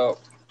 Dope.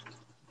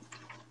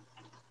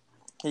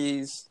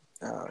 He's...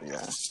 Oh,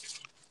 yeah.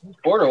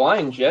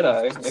 Borderline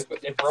Jedi.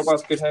 If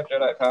robots could have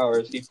Jedi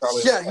powers, he'd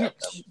probably... Yeah,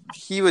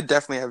 he would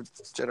definitely have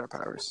Jedi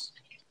powers.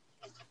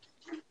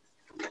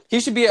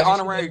 He should be an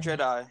honorary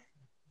Jedi.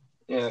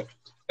 Yeah.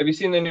 Have you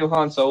seen the new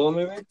Han Solo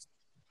movie?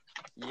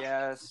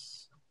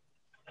 Yes.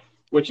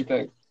 What you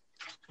think?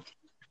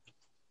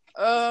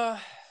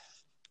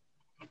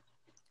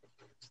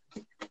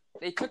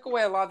 They took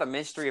away a lot of the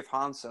mystery of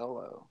Han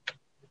Solo.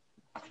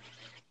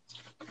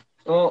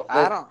 Well,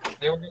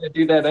 they were going to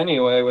do that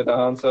anyway with the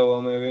Han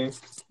Solo movie.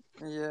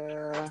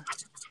 Yeah.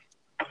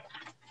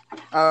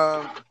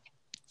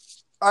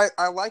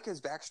 I like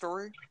his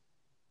backstory.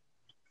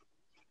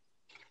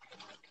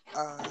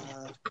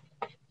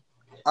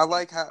 I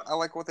like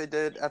what they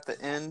did at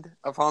the end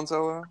of Han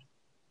Solo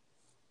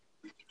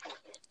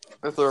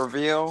with the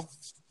reveal.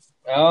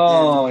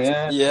 Oh,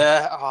 yeah.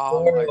 Yeah.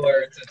 Oh, my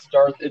God.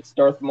 It's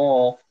Darth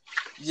Maul.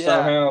 Yeah.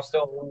 Somehow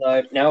still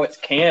alive. Now it's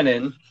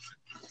canon.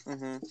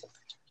 Mm-hmm.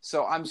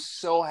 So I'm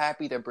so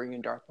happy they're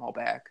bringing Darth Maul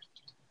back.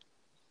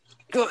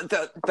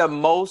 The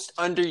most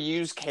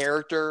underused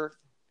character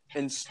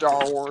in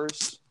Star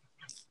Wars.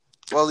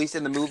 Well, at least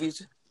in the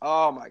movies.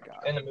 Oh, my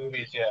God. In the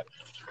movies, yeah.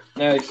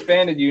 Now,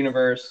 expanded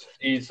universe,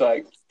 he's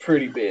like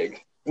pretty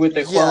big. With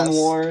the Clone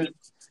Wars.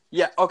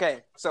 Yeah,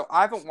 okay. So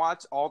I haven't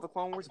watched all the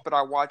Clone Wars, but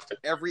I watched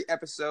every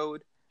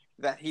episode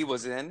that he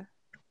was in.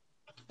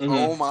 Mm-hmm.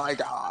 Oh my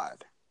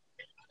God.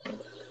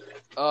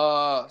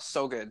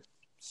 So good.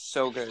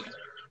 So good.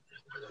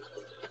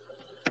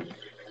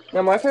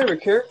 Now, my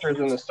favorite characters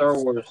in the Star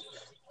Wars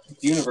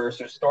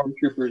universe are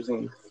Stormtroopers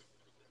and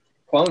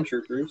Clone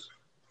Troopers.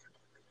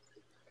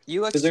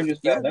 Because they're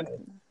just bad.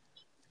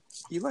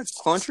 You like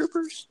Clone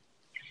Troopers?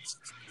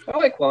 I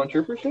like Clone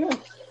Troopers, yeah.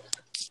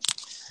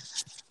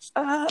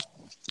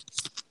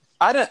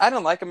 I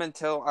didn't like them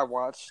until I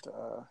watched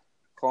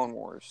Clone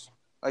Wars,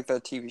 like the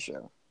TV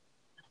show.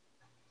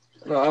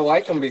 No, I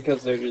like them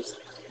because they're just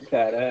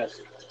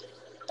badass.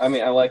 I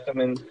mean, I like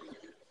them in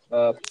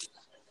Star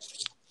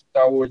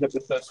Wars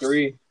Episode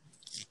 3.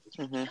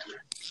 Mm-hmm.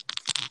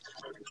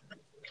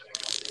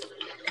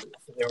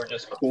 They were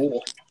just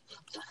cool.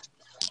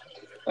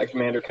 Like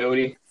Commander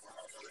Cody.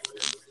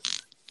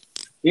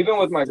 Even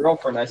with my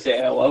girlfriend, I say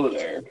hello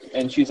there,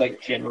 and she's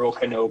like General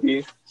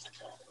Kenobi.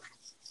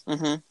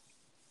 Mm-hmm.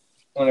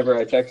 Whenever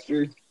I text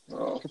her.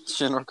 Oh.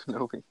 General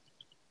Kenobi.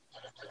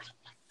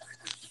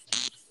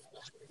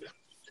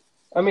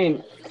 I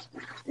mean,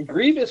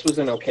 Grievous was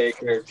an okay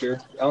character.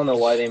 I don't know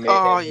why they made him.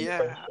 Oh,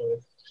 yeah.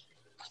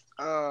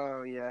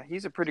 Oh, yeah.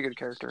 He's a pretty good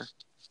character.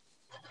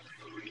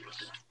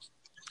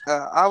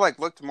 I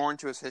looked more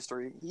into his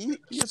history. He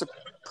has a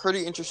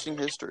pretty interesting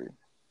history.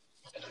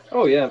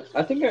 Oh, yeah.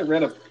 I think I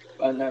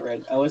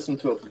listened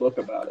to a book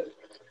about it.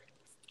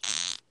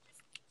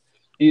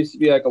 He used to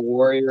be like a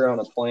warrior on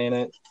a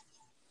planet.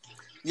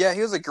 Yeah,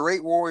 he was a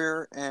great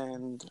warrior,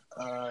 and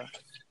I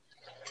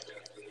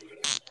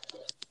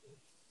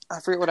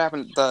forget what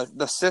happened.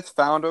 The Sith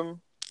found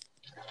him,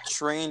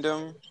 trained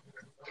him.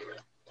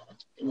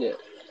 Yeah.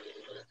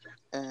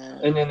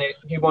 And then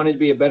he wanted to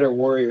be a better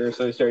warrior,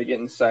 so he started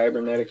getting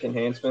cybernetic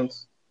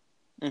enhancements.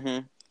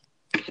 Mm-hmm.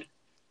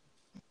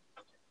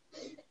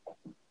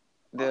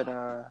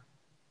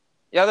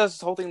 Yeah, there's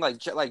this whole thing like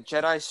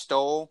Jedi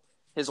stole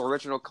his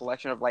original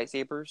collection of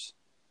lightsabers.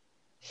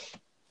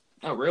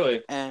 Oh,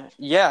 really? And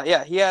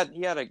yeah, he had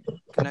a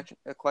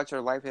collection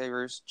of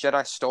lightsabers.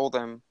 Jedi stole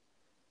them.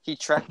 He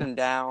tracked them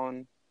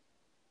down.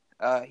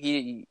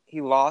 He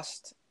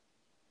lost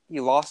he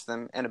lost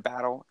them in a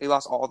battle. He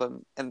lost all of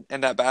them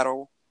in that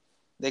battle.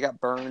 They got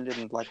burned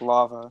in like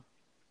lava,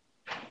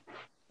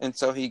 and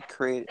so he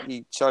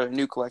started a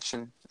new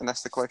collection, and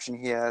that's the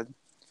collection he had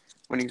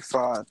when he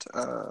fought.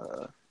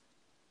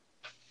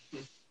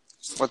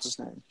 What's his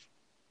name?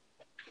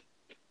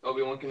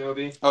 Obi-Wan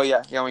Kenobi. Oh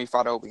yeah, when he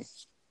fought Obi-Wan.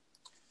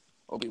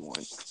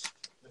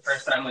 The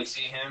first time we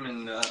see him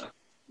in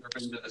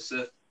Revenge of the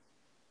Sith.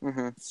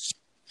 Mm-hmm.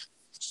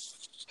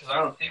 Because I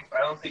don't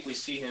think we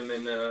see him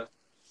in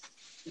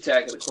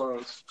Attack of the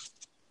Clones.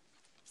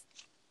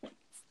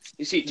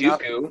 You see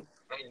Dooku.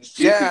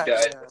 Dooku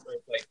died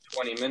like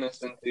 20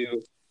 minutes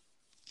into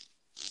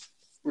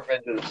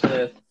Revenge of the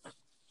Sith.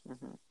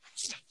 Mm-hmm.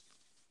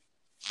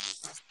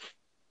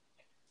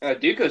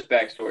 Dooku's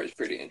backstory is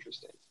pretty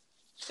interesting,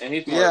 and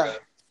he's more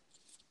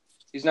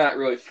he's not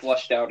really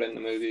fleshed out in the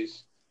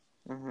movies.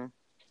 Mm-hmm.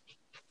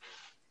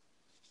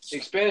 The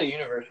expanded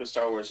universe with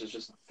Star Wars is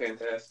just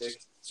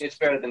fantastic. It's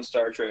better than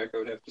Star Trek, I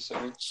would have to say.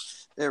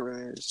 It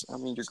really is. I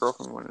mean, your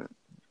girlfriend wouldn't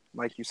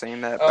like you saying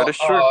that, but it's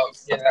true.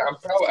 Yeah,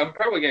 I'm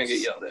probably gonna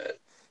get yelled at.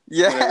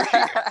 Yeah.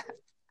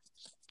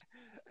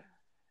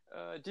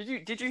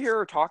 Did you hear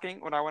her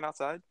talking when I went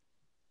outside?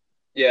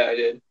 Yeah, I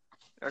did.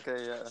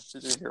 Okay, yeah. She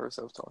didn't hear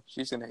herself talk.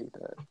 She's gonna hate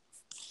that.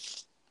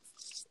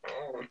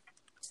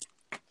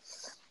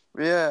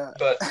 Yeah.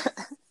 But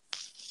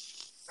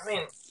I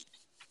mean,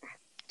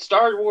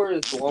 Star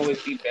Wars will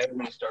always be better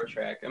than Star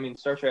Trek. I mean,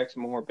 Star Trek's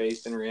more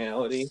based in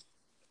reality.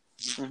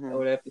 Mm-hmm. I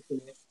would have to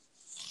say.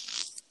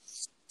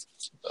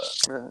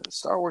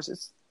 Star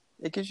Wars,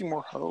 it gives you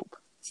more hope.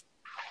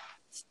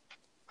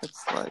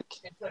 It's a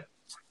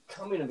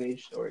coming of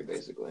age story,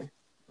 basically.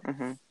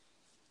 Mm-hmm.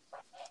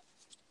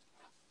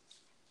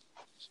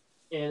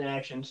 An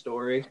action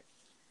story.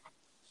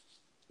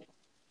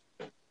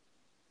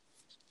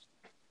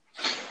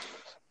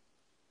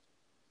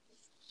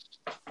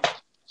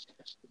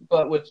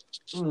 But with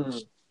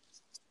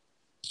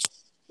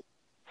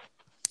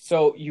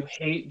so you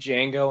hate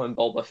Jango and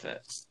Boba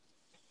Fett?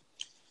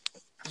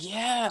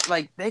 Yeah,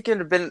 they could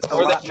have been a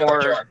Or lot Jar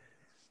more. Jar?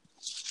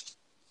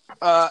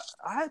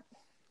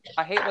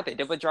 I hate what they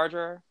did with Jar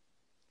Jar,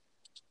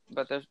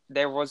 but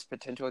there was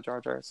potential with Jar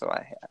Jar, so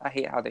I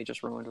hate how they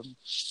just ruined him.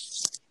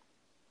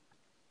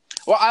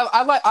 Well,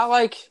 I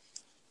like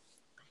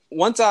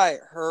once I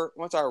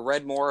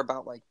read more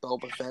about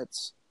Boba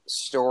Fett's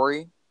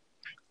story,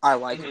 I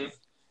like him.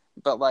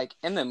 But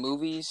in the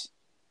movies,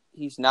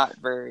 he's not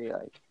very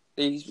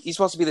he's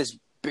supposed to be this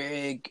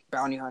big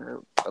bounty hunter,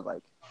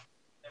 but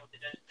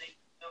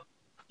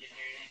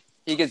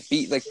he gets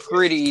beat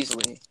pretty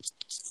easily.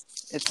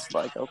 It's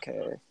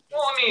okay.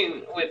 Well, I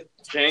mean, with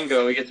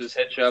Jango, he gets his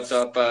head chopped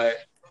off by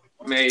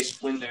Mace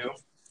Windu.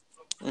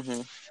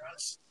 Mm-hmm.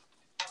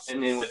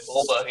 And then with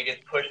Bulba, he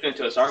gets pushed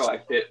into a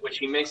Sarlacc pit, which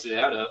he makes it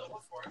out of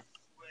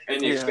in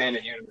the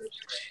expanded universe.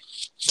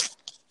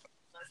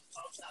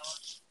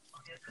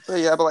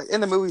 But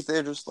in the movies,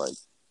 they're just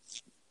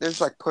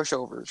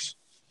pushovers.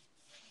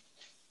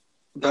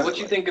 Now, what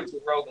do you think of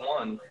Rogue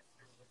One?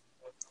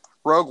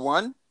 Rogue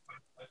One?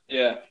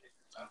 Yeah.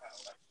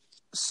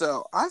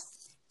 So I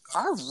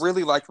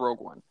really liked Rogue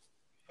One.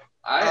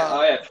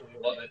 I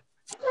absolutely love it.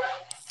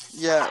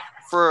 Yeah,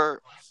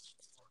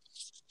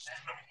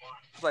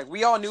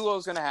 we all knew what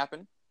was gonna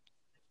happen.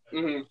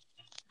 Mm-hmm.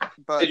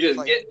 But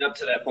just getting up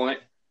to that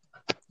point.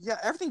 Yeah,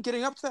 everything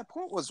getting up to that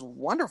point was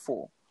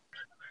wonderful.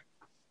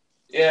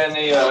 Yeah, and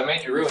they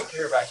made you really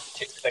care about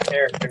the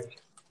characters.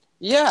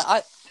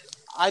 Yeah,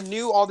 I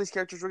knew all these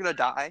characters were gonna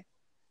die,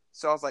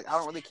 so I was like, I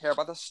don't really care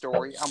about the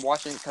story. I'm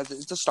watching it because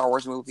it's a Star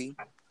Wars movie,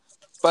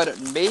 but it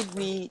made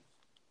me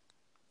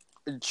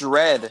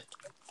dread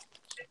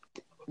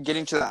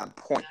getting to that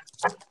point.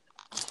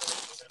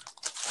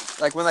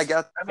 When they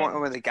got to the point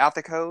when they got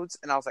the codes,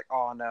 and I was like,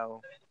 oh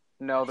no,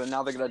 now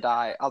they're gonna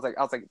die. I was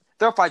like,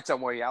 they'll find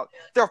some way out.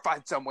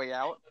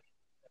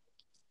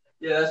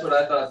 Yeah, that's what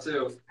I thought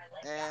too.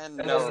 And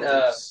no,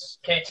 then,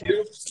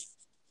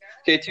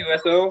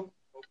 K2SO,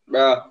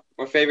 my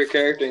favorite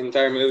character in the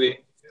entire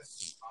movie.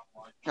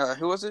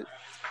 Who was it?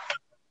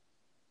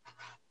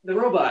 The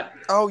robot.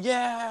 Oh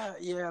yeah,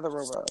 the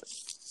robot.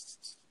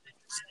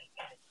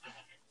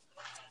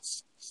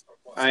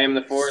 I am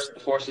the Force. The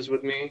Force is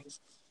with me.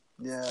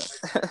 Yeah.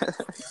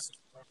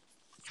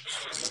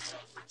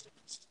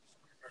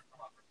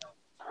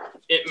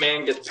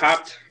 Man gets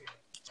popped.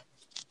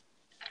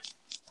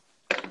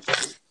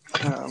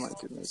 Oh my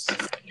goodness.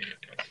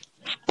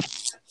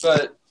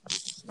 But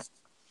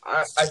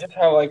I just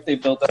how they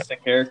built up the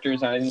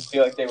characters, and I didn't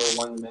feel like they were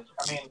one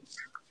dimensional.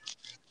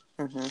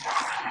 I mean,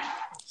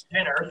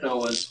 Jyn Erso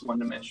was one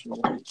dimensional,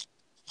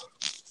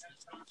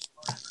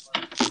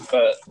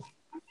 but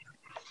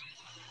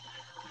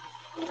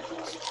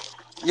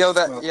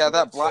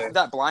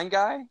that blind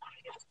guy,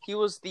 he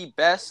was the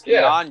best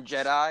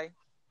non-Jedi,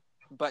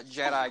 but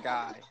Jedi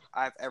guy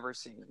I've ever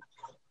seen.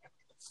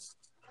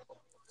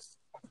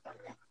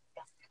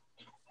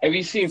 Have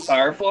you seen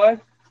Firefly?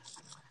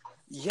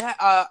 Yeah,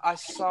 I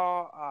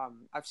saw.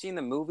 I've seen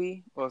the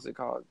movie. What was it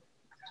called?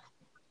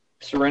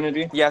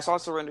 Serenity. Yeah, I saw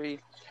Serenity,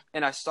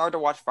 and I started to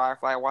watch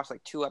Firefly. I watched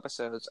like 2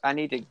 episodes. I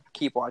need to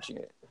keep watching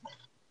it.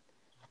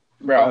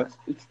 Bro,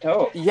 it's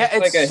dope. Yeah, It's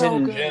like a so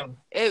hidden good. gem.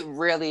 It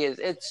really is.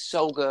 It's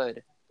so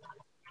good.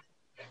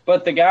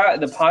 But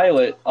the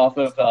pilot off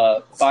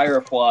of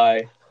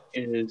Firefly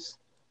is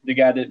the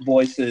guy that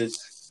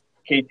voices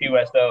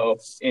K2SO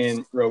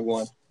in Rogue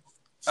One.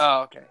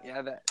 Oh, okay.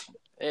 Yeah,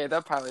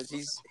 that pilot.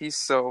 He's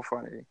so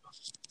funny.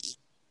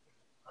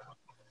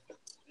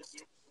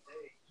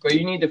 But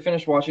you need to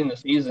finish watching the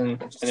season,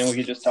 and then we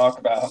could just talk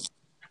about.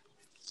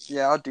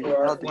 Yeah, I'll do one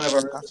of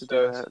our I'll have to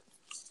do episodes. that.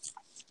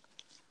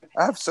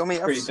 I have so many.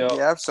 Pretty dope.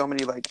 Yeah, I have so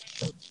many like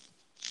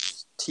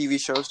TV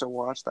shows to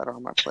watch that are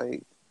on my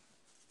plate.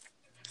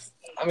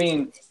 I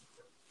mean,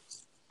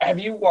 have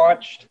you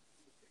watched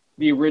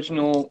the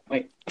original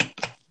like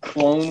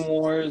Clone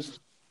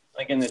Wars,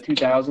 like in the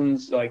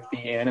 2000s, like the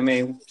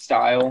anime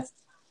style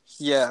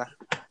Yeah.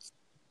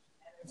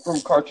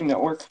 from Cartoon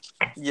Network?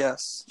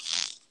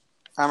 Yes.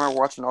 I remember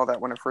watching all that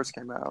when it first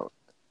came out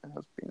and it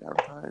was being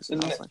advertised.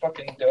 And Isn't I it was like,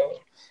 fucking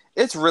dope?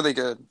 it's really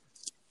good.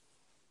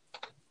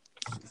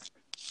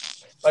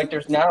 Like,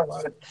 there's not a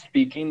lot of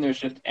speaking. There's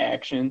just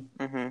action.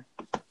 hmm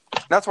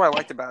That's what I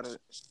liked about it.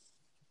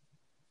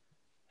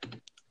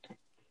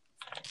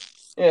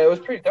 Yeah, it was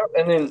pretty dope.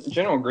 And then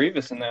General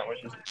Grievous in that was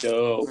just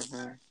dope.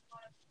 hmm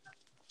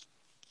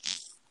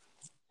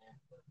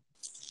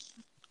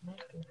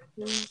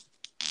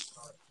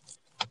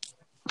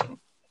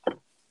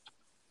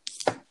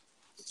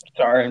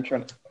Sorry, I'm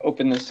trying to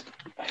open this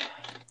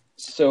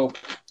soap.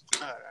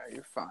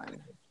 You're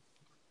fine.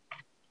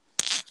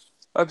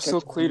 I'm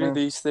still cleaning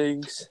these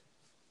things.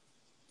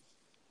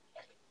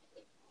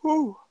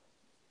 Whew.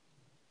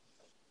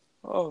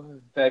 Oh,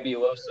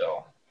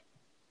 Fabuloso.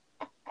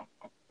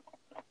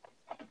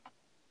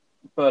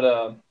 But,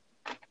 all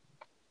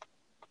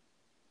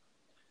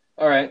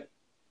right.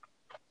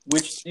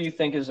 Which do you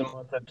think is the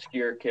most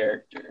obscure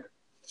character?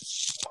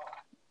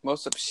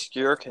 most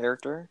obscure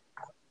character?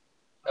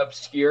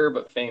 Obscure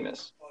but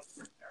famous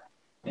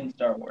in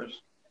Star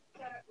Wars.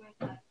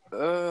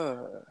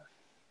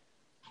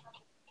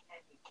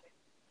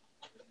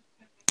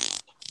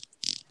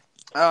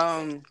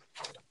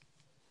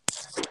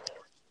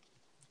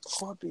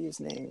 What would be his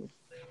name?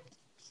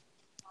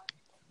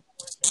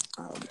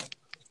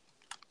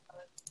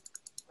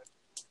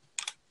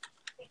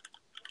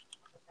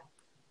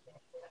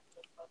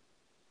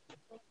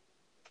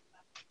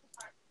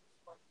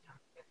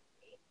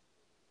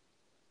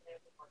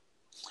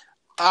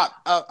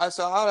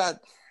 So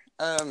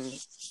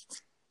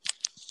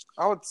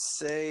I would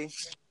say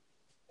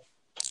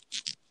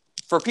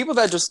for people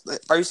that just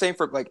are you saying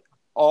for like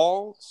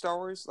all Star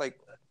Wars, like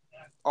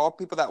all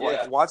people that Yeah.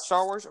 like watch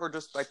Star Wars, or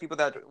just like people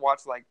that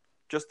watch like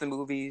just the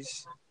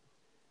movies?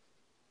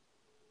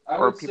 I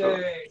Or would people-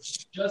 say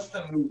just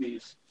the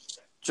movies.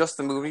 Just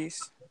the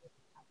movies?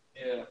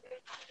 Yeah.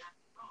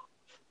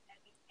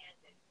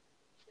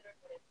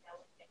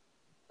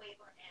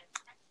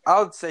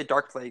 I would say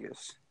Darth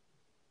Plagueis.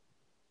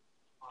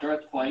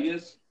 Darth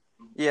Plagueis?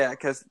 Yeah,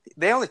 because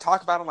they only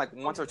talk about him like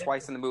once or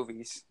twice in the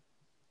movies,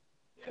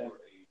 Yeah.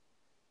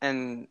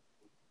 and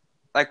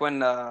like when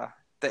the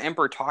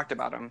Emperor talked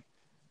about him,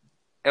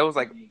 it was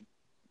like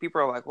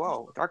people are like,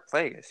 "Whoa, Darth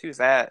Plagueis, who's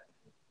that?"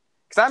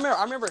 Because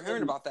I remember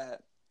hearing about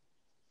that,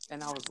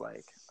 and I was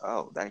like,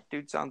 "Oh, that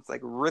dude sounds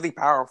like really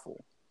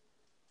powerful."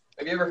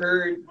 Have you ever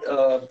heard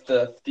of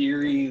the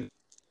theory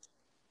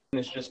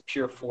it's just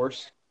pure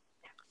force?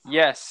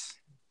 Yes.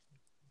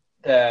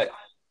 That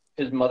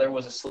his mother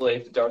was a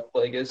slave to Darth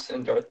Plagueis,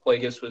 and Darth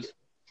Plagueis was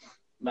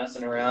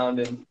messing around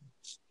and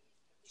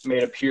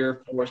made a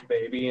pure force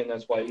baby, and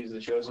that's why he's the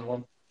chosen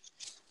one.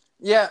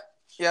 Yeah.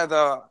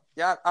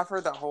 I've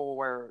heard that whole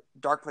where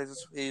Dark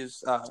Places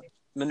is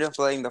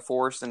manipulating the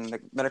Force and the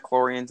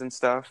midichlorians and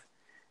stuff,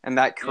 and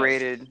that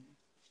created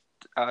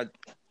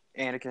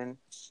Anakin.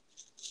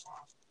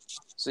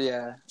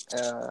 So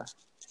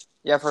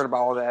I've heard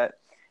about all that,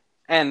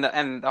 and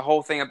the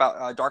whole thing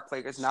about Dark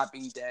Plagueis not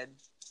being dead.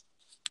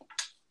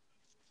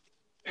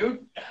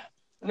 Dude,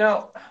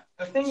 now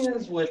the thing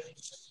is with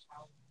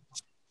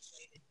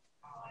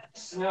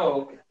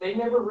Snoke, they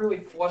never really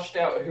flushed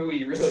out who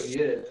he really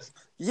is.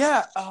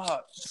 Yeah,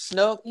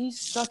 Snoke,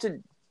 he's such a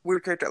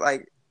weird character.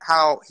 Like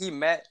how he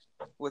met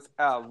with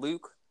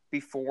Luke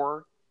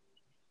before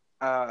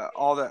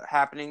all the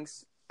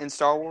happenings in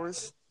Star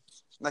Wars.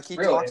 Like he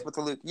Really? talks with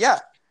Luke. Yeah,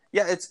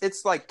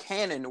 it's like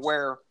canon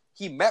where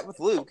he met with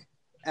Luke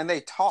and they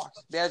talked.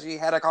 They actually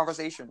had a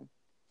conversation,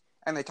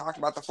 and they talked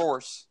about the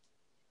Force.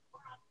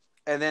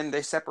 And then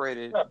they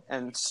separated,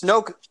 and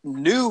Snoke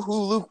knew who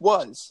Luke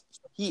was.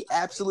 He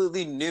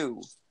absolutely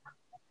knew.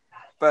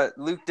 But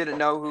Luke didn't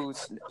know who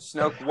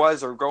Snoke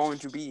was or going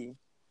to be.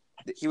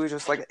 He was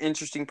just like an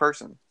interesting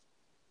person.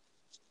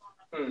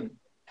 I'm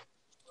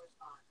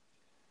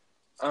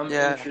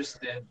Yeah.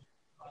 interested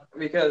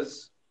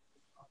because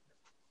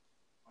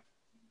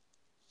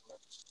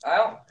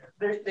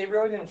they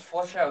really didn't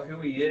flush out who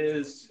he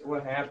is,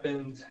 what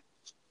happened.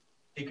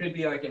 He could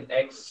be like an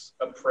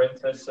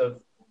ex-apprentice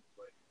of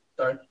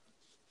Darth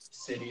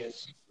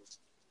Sidious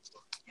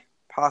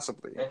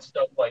Possibly. and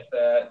stuff like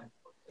that.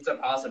 It's a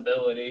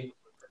possibility.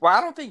 Well,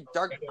 I don't think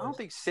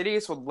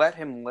Sidious would let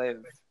him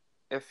live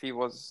if he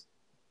was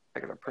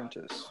like an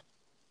apprentice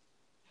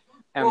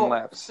and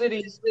left.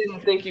 Sidious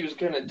didn't think he was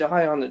going to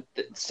die on the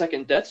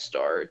second Death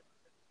Star.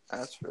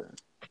 That's fair.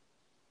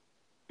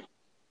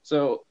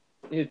 So,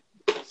 if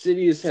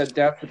Sidious had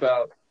doubts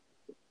about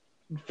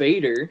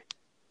Vader,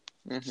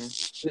 Mm-hmm.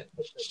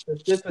 the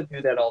Sith would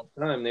do that all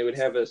the time. They would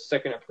have a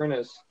second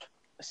apprentice,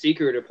 a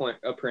secret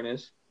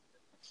apprentice,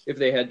 if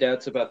they had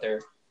doubts about their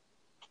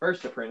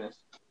first apprentice.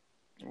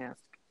 Yeah,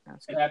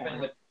 that's a It good happened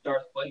point. with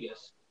Darth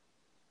Plagueis.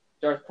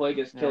 Darth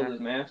Plagueis killed his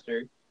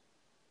master,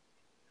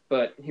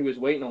 but he was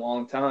waiting a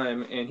long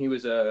time, and he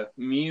was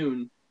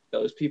immune.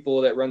 Those people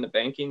that run the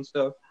banking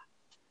stuff,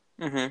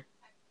 Mm-hmm.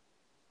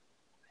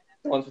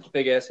 the ones with the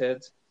big ass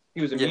heads,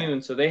 he was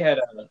immune. So they had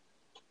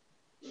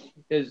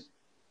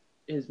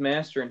his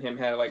master and him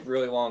had like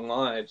really long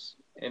lives,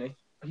 and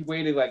he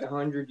waited like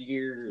 100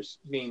 years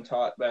being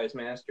taught by his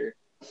master,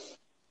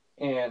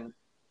 and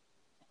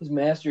his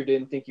master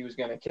didn't think he was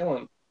going to kill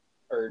him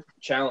or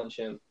challenge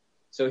him,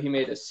 so he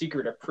made a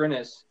secret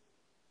apprentice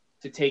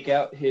to take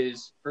out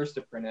his first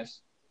apprentice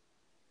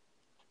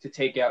to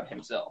take out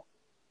himself.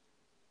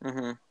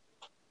 Mm-hmm.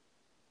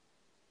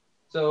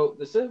 So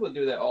the Sith would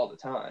do that all the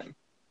time,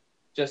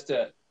 just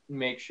to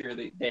make sure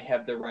that they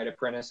have the right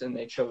apprentice and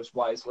they chose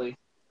wisely.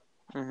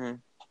 Mm-hmm.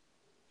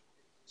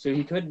 So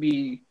he could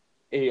be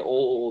a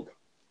old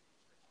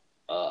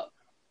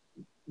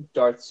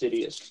Darth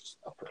Sidious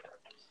apprentice.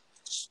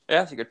 Yeah,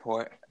 that's a good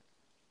point.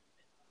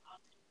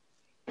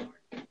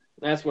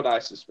 That's what I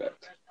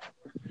suspect.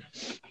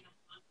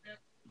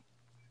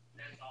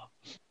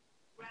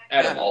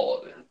 Out of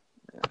all of it.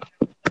 Yeah.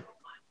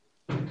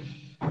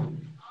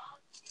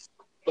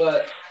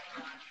 But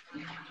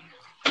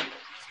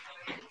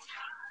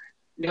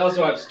you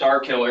also have Star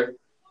Killer.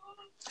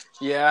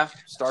 Yeah,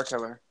 Star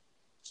Killer.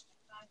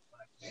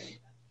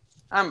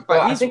 But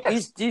Well,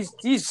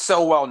 he's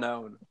so well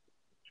known.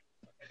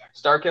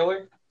 Star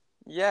Killer?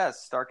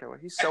 Yes, Star Killer.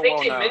 He's so I think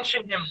well they known.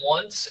 mentioned him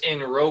once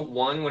in Rogue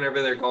One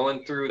whenever they're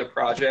going through the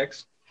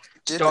projects.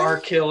 Did Star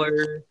they?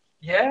 Killer.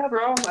 Yeah,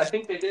 bro. I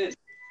think they did.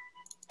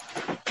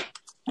 I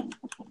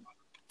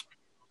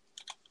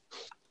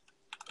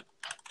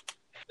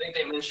think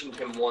they mentioned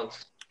him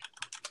once.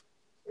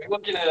 Are you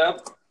looking it up?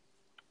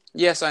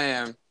 Yes, I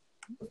am.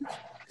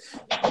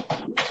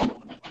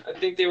 I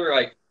think they were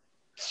like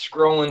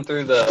scrolling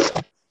through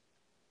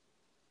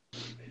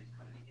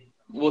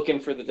looking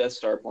for the Death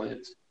Star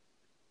plans.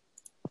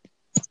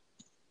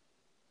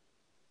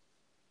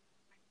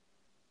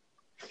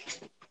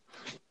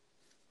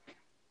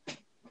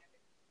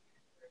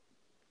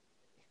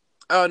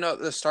 Oh no,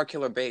 the Star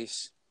Killer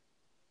base.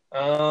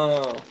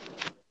 Oh,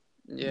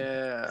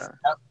 Yeah.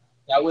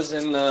 that was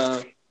in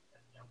the.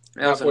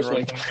 That was in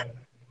Rogue.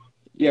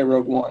 Yeah,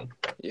 Rogue One.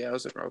 Yeah, it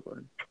was in Rogue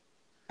One.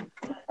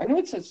 I know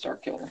it said Star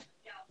Killer,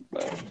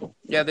 but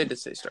Yeah, they did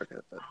say Star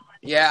Killer. But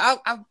yeah,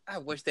 I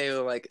wish they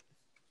would like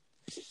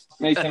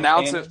make him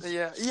announce canon. it.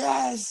 Yeah.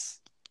 Yes.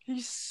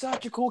 He's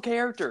such a cool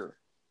character.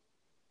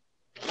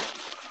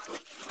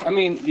 I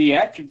mean, the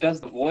actor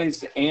does the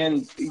voice,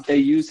 and they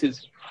use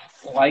his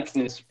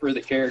likeness for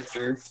the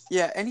character.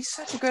 Yeah, and he's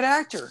such a good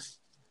actor.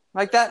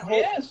 Like that whole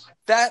Yes.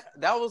 that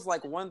was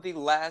like one of the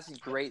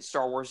last great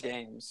Star Wars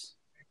games.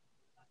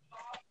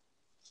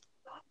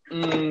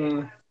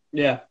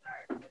 Yeah.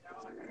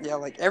 Yeah,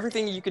 like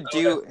everything you could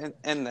do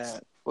in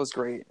that was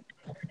great.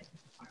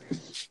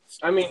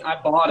 I mean, I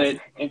bought it.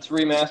 It's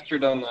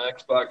remastered on the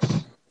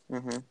Xbox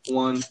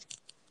One.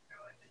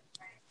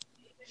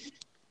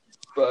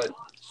 But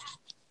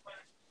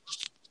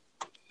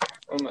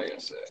what am I gonna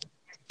say?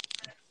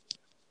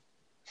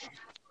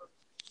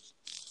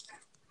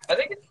 I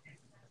think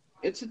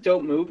it's a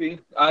dope movie.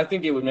 I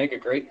think it would make a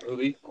great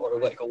movie or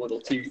like a little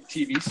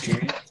TV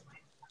series.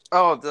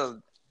 Oh,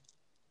 the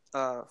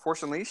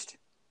Force Unleashed?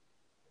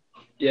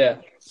 Yeah.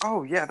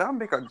 Oh yeah, that would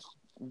make a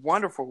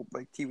wonderful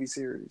like TV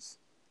series.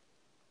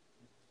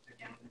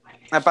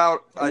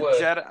 About a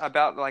Jedi,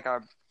 about like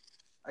a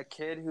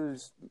kid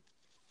whose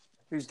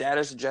dad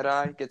is a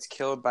Jedi gets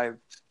killed by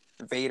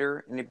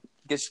Vader and he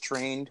gets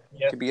trained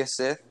to be a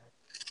Sith.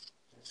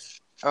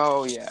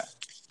 Oh yeah.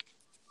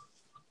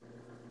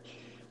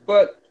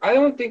 But I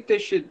don't think they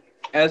should,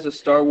 as a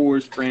Star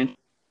Wars franchise,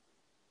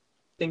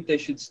 I think they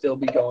should still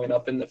be going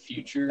up in the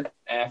future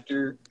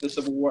after the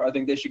Civil War. I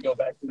think they should go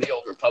back to the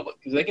Old Republic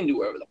because they can do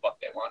whatever the fuck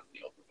they want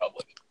in the Old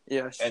Republic.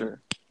 Yeah,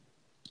 sure.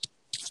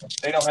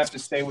 They don't have to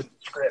stay with the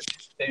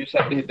script. They just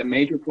have to hit the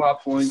major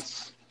plot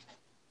points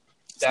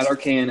that are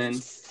canon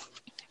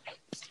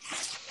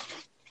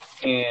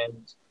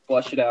and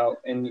flush it out.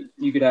 And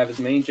you could have as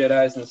many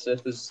Jedis and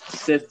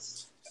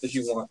Siths as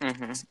you want.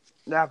 Mm-hmm.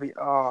 That'd be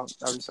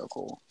so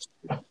cool.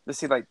 To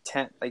see like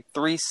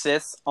 3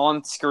 Siths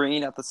on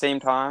screen at the same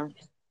time.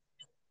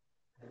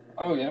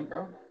 Oh yeah,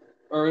 bro.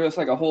 Or it's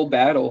like a whole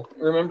battle.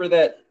 Remember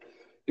that?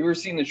 You ever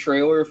seen the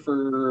trailer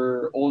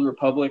for Old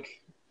Republic,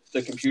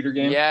 the computer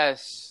game?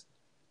 Yes.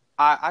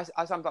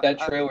 I sometimes That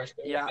trailer's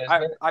good, yeah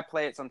isn't it? I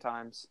play it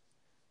sometimes,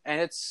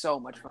 and it's so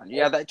much fun.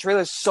 Yeah, that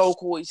trailer's so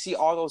cool. You see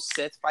all those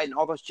Sith fighting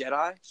all those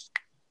Jedi.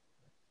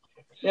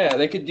 Yeah,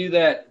 they could do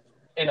that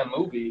in a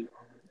movie.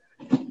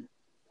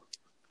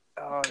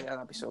 Oh yeah,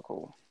 that'd be so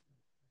cool.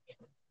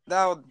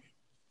 That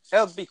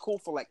would be cool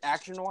for like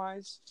action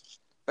wise,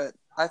 but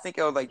I think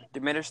it would like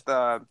diminish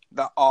the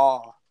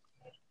awe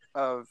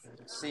of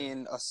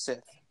seeing a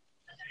Sith.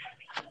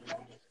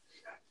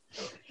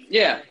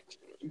 Yeah,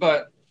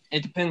 but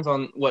it depends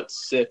on what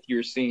Sith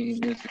you're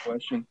seeing is the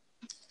question.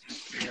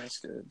 Yeah, that's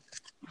good.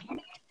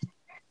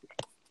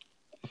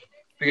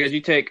 Because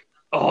you take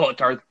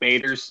Darth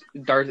Vader's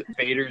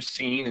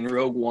scene in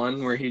Rogue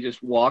One where he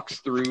just walks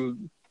through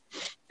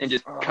and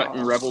just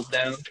cutting rebels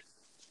down.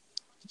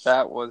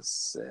 That was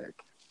sick.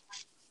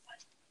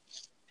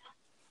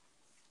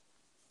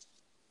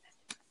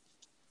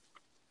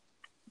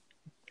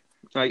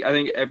 Like I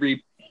think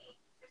every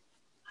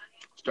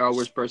Star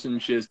Wars person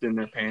shizzed in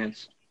their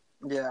pants.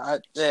 Yeah,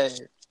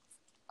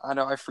 I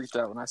know. I freaked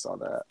out when I saw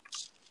that.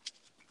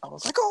 I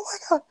was like, "Oh my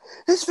god,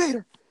 it's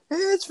Vader!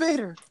 It's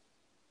Vader!"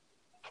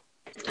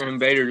 And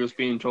Vader just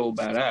being told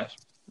badass.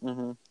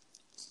 Mm-hmm.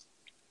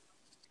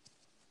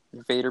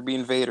 Vader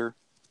being Vader.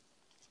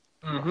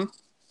 Mm-hmm.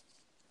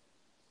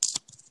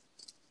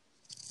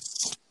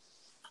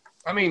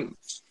 I mean,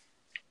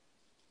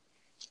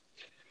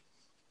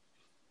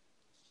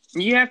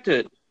 you have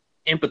to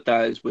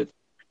empathize with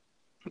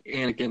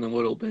Anakin a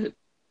little bit.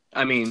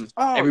 I mean,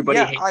 everybody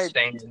hates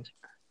Stand.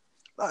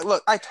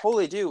 Look, I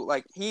totally do.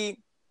 Like he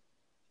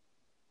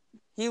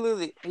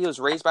was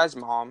raised by his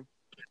mom,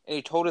 and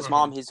he told his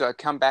mom he's gonna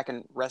come back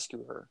and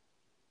rescue her.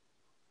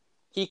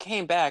 He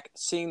came back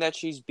seeing that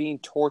she's being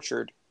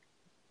tortured,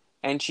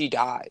 and she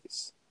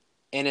dies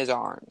in his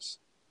arms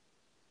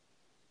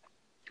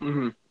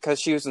because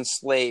she was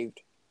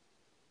enslaved.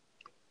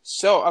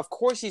 So of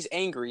course he's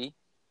angry.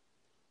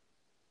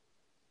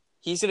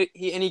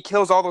 He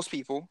kills all those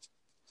people,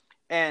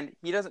 and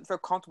he doesn't feel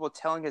comfortable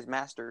telling his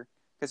master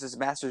because his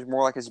master is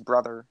more like his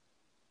brother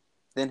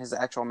than his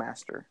actual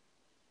master.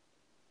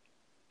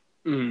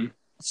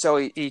 So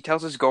he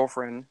tells his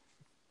girlfriend,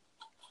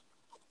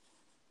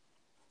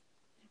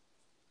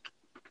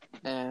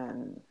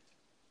 and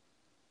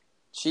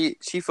she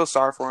feels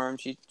sorry for him.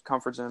 She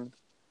comforts him,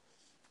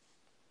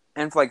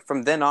 and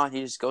from then on,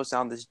 he just goes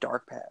down this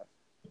dark path.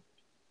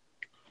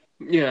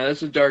 Yeah,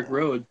 that's a dark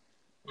road.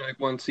 Like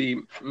once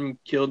he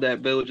killed that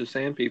village of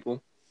sand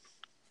people.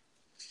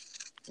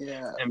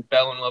 Yeah. And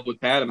fell in love with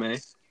Padme.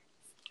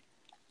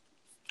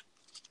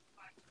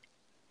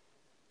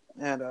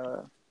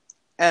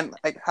 And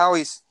like how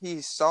he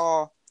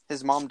saw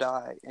his mom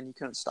die and he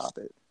couldn't stop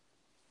it.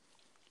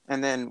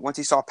 And then once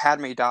he saw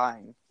Padme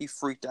dying, he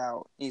freaked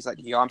out. He's like,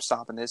 "Yo, I'm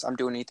stopping this. I'm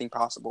doing anything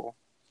possible."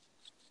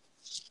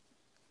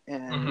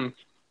 And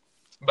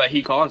but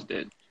he caused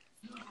it.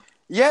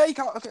 Yeah,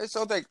 okay,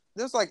 so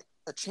there's like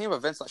a chain of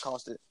events that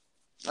caused it.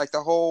 Like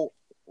the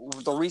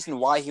reason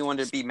why he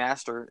wanted to be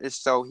master is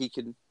so he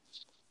could.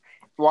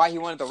 Why he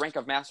wanted the rank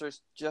of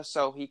masters, just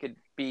so he could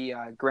be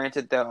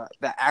granted the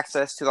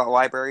access to the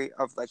library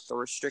of like the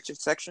restricted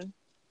section.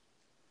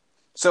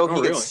 So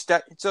he could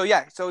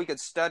so he could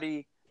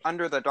study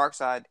under the dark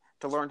side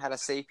to learn how to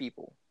save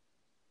people.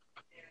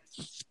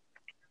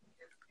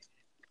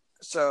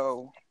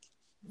 So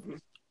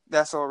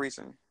that's the whole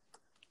reason.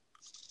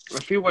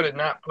 If he would have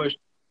not pushed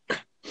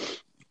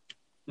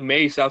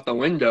Mace out the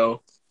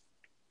window,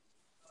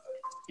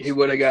 he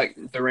would have got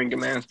the rank of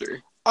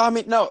master. I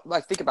mean, no,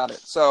 like think about it.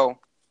 So,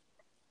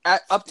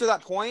 up to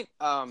that point,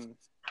 I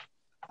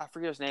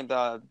forget his name,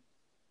 the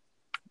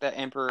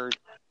Emperor,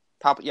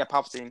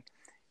 Palpatine.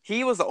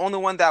 He was the only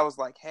one that was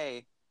like,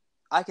 "Hey,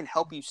 I can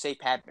help you save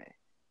Padme."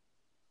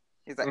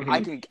 He's like,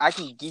 "I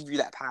can give you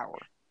that power."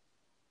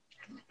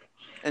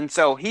 And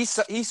so he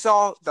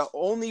saw the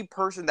only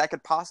person that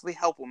could possibly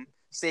help him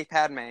save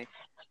Padme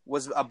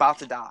was about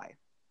to die.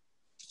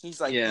 He's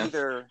like,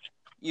 either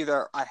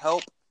I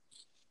help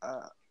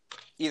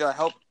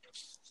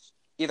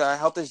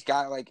this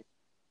guy like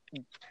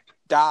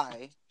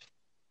die,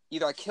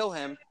 either I kill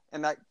him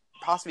and that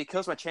possibly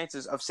kills my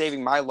chances of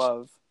saving my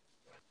love,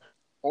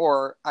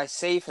 or I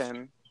save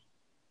him,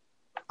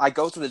 I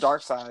go to the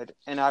dark side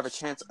and I have a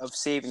chance of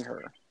saving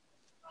her.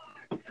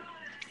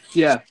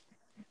 Yeah.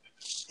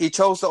 He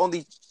chose the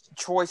only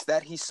choice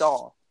that he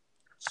saw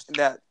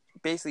that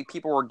basically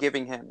people were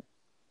giving him.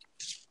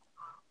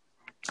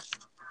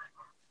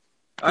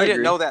 He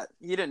didn't know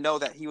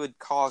that he would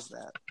cause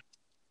that.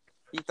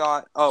 He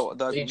thought,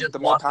 the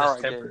more power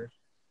I get.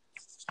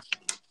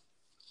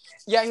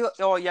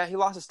 Yeah, he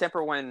lost his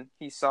temper when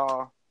he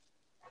saw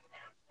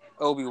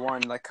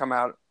Obi-Wan like come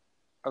out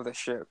of the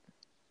ship.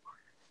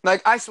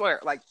 Like I swear,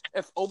 like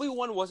if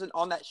Obi-Wan wasn't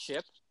on that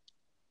ship,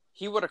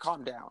 he would have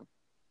calmed down.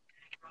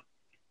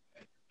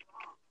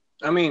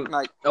 I mean,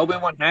 like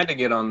Obi-Wan had to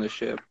get on the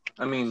ship.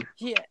 I mean,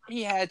 he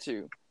had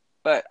to,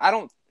 but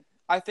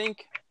I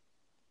think.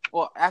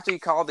 Well, after he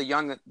called the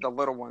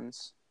little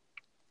ones,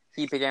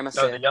 he became a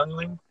Sith. The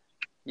younglings?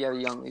 Yeah,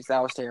 the younglings.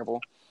 That was terrible.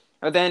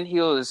 But then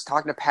he was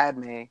talking to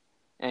Padme,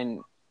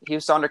 and he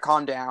was starting to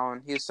calm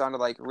down. He was starting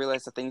to like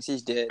realize the things he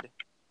did.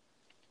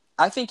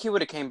 I think he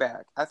would have came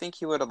back. I think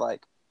he would have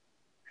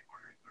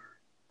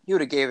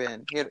gave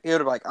in. He would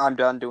have like, I'm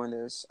done doing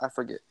this. I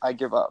forget. I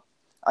give up.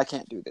 I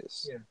can't do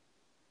this. Yeah.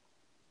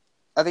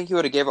 I think he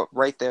would have gave up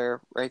right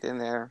there, right then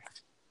and there.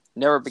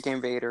 Never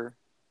became Vader.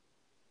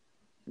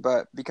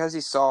 But because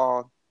he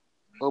saw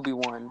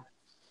Obi-Wan,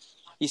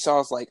 he saw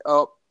it's like,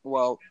 oh,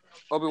 well,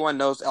 Obi-Wan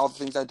knows all the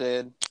things I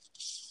did.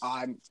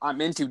 I'm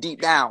in too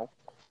deep now.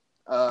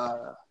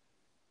 I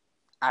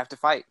have to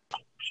fight.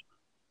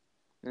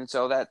 And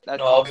so that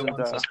caused him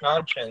Obi-Wan's to... his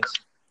conscience.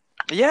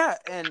 Yeah,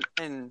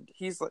 and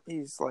he's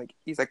like,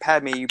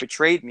 Padme, you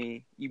betrayed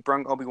me. You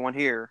brung Obi-Wan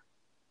here.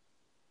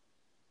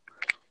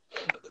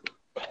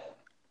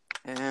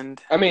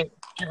 And I mean,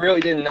 he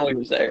really didn't know he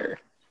was there.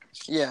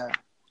 yeah,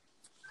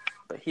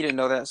 but he didn't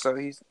know that, so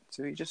he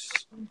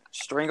just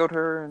strangled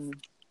her, and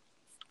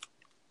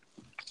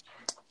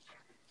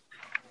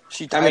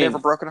she died of a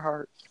broken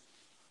heart.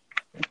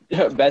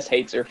 Bess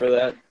hates her for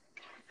that.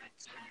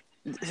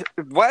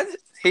 What?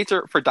 Hates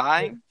her for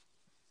dying?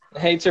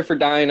 Hates her for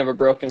dying of a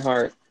broken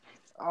heart.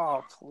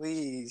 Oh,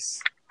 please.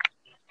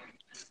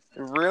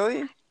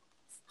 Really?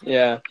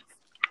 Yeah.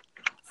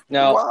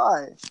 No.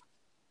 Why?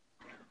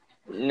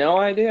 No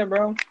idea,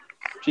 bro.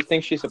 She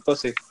thinks she's a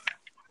pussy.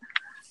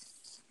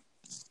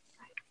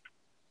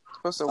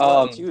 Supposed to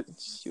what?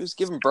 She was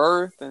giving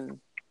birth, and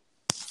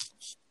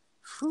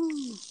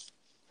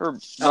her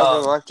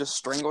mother life just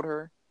strangled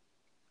her.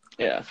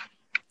 Yeah.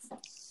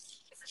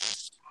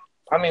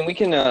 I mean, we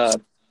can.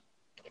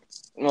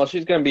 Well,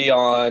 she's gonna be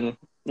on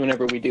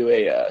whenever we do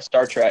a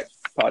Star Trek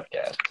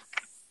podcast.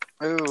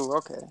 Ooh,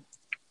 okay.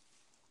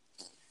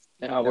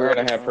 We're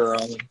gonna have her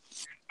on,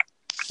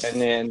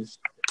 and then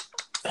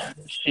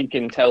she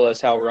can tell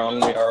us how wrong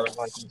we are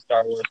liking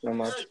Star Wars so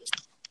much.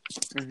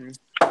 Mhm.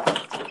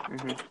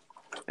 Mhm.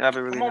 That'd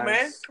be really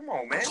nice. Come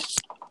on, man.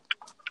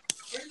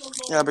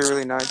 Yeah, that'd be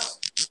really nice.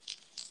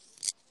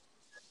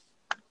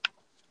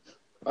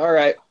 All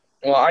right.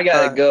 Well, I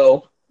gotta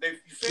go.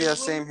 Yeah,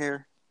 same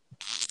here.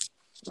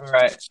 All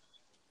right. This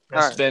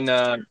All has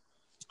been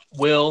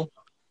Will,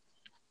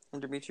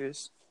 And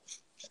Demetrius.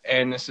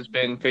 and this has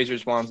been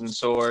Phasers, Wands, and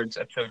Swords,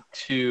 episode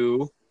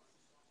 2,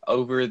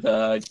 over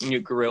the New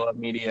Guerrilla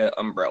Media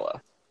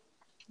umbrella.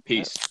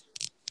 Peace.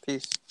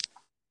 Peace.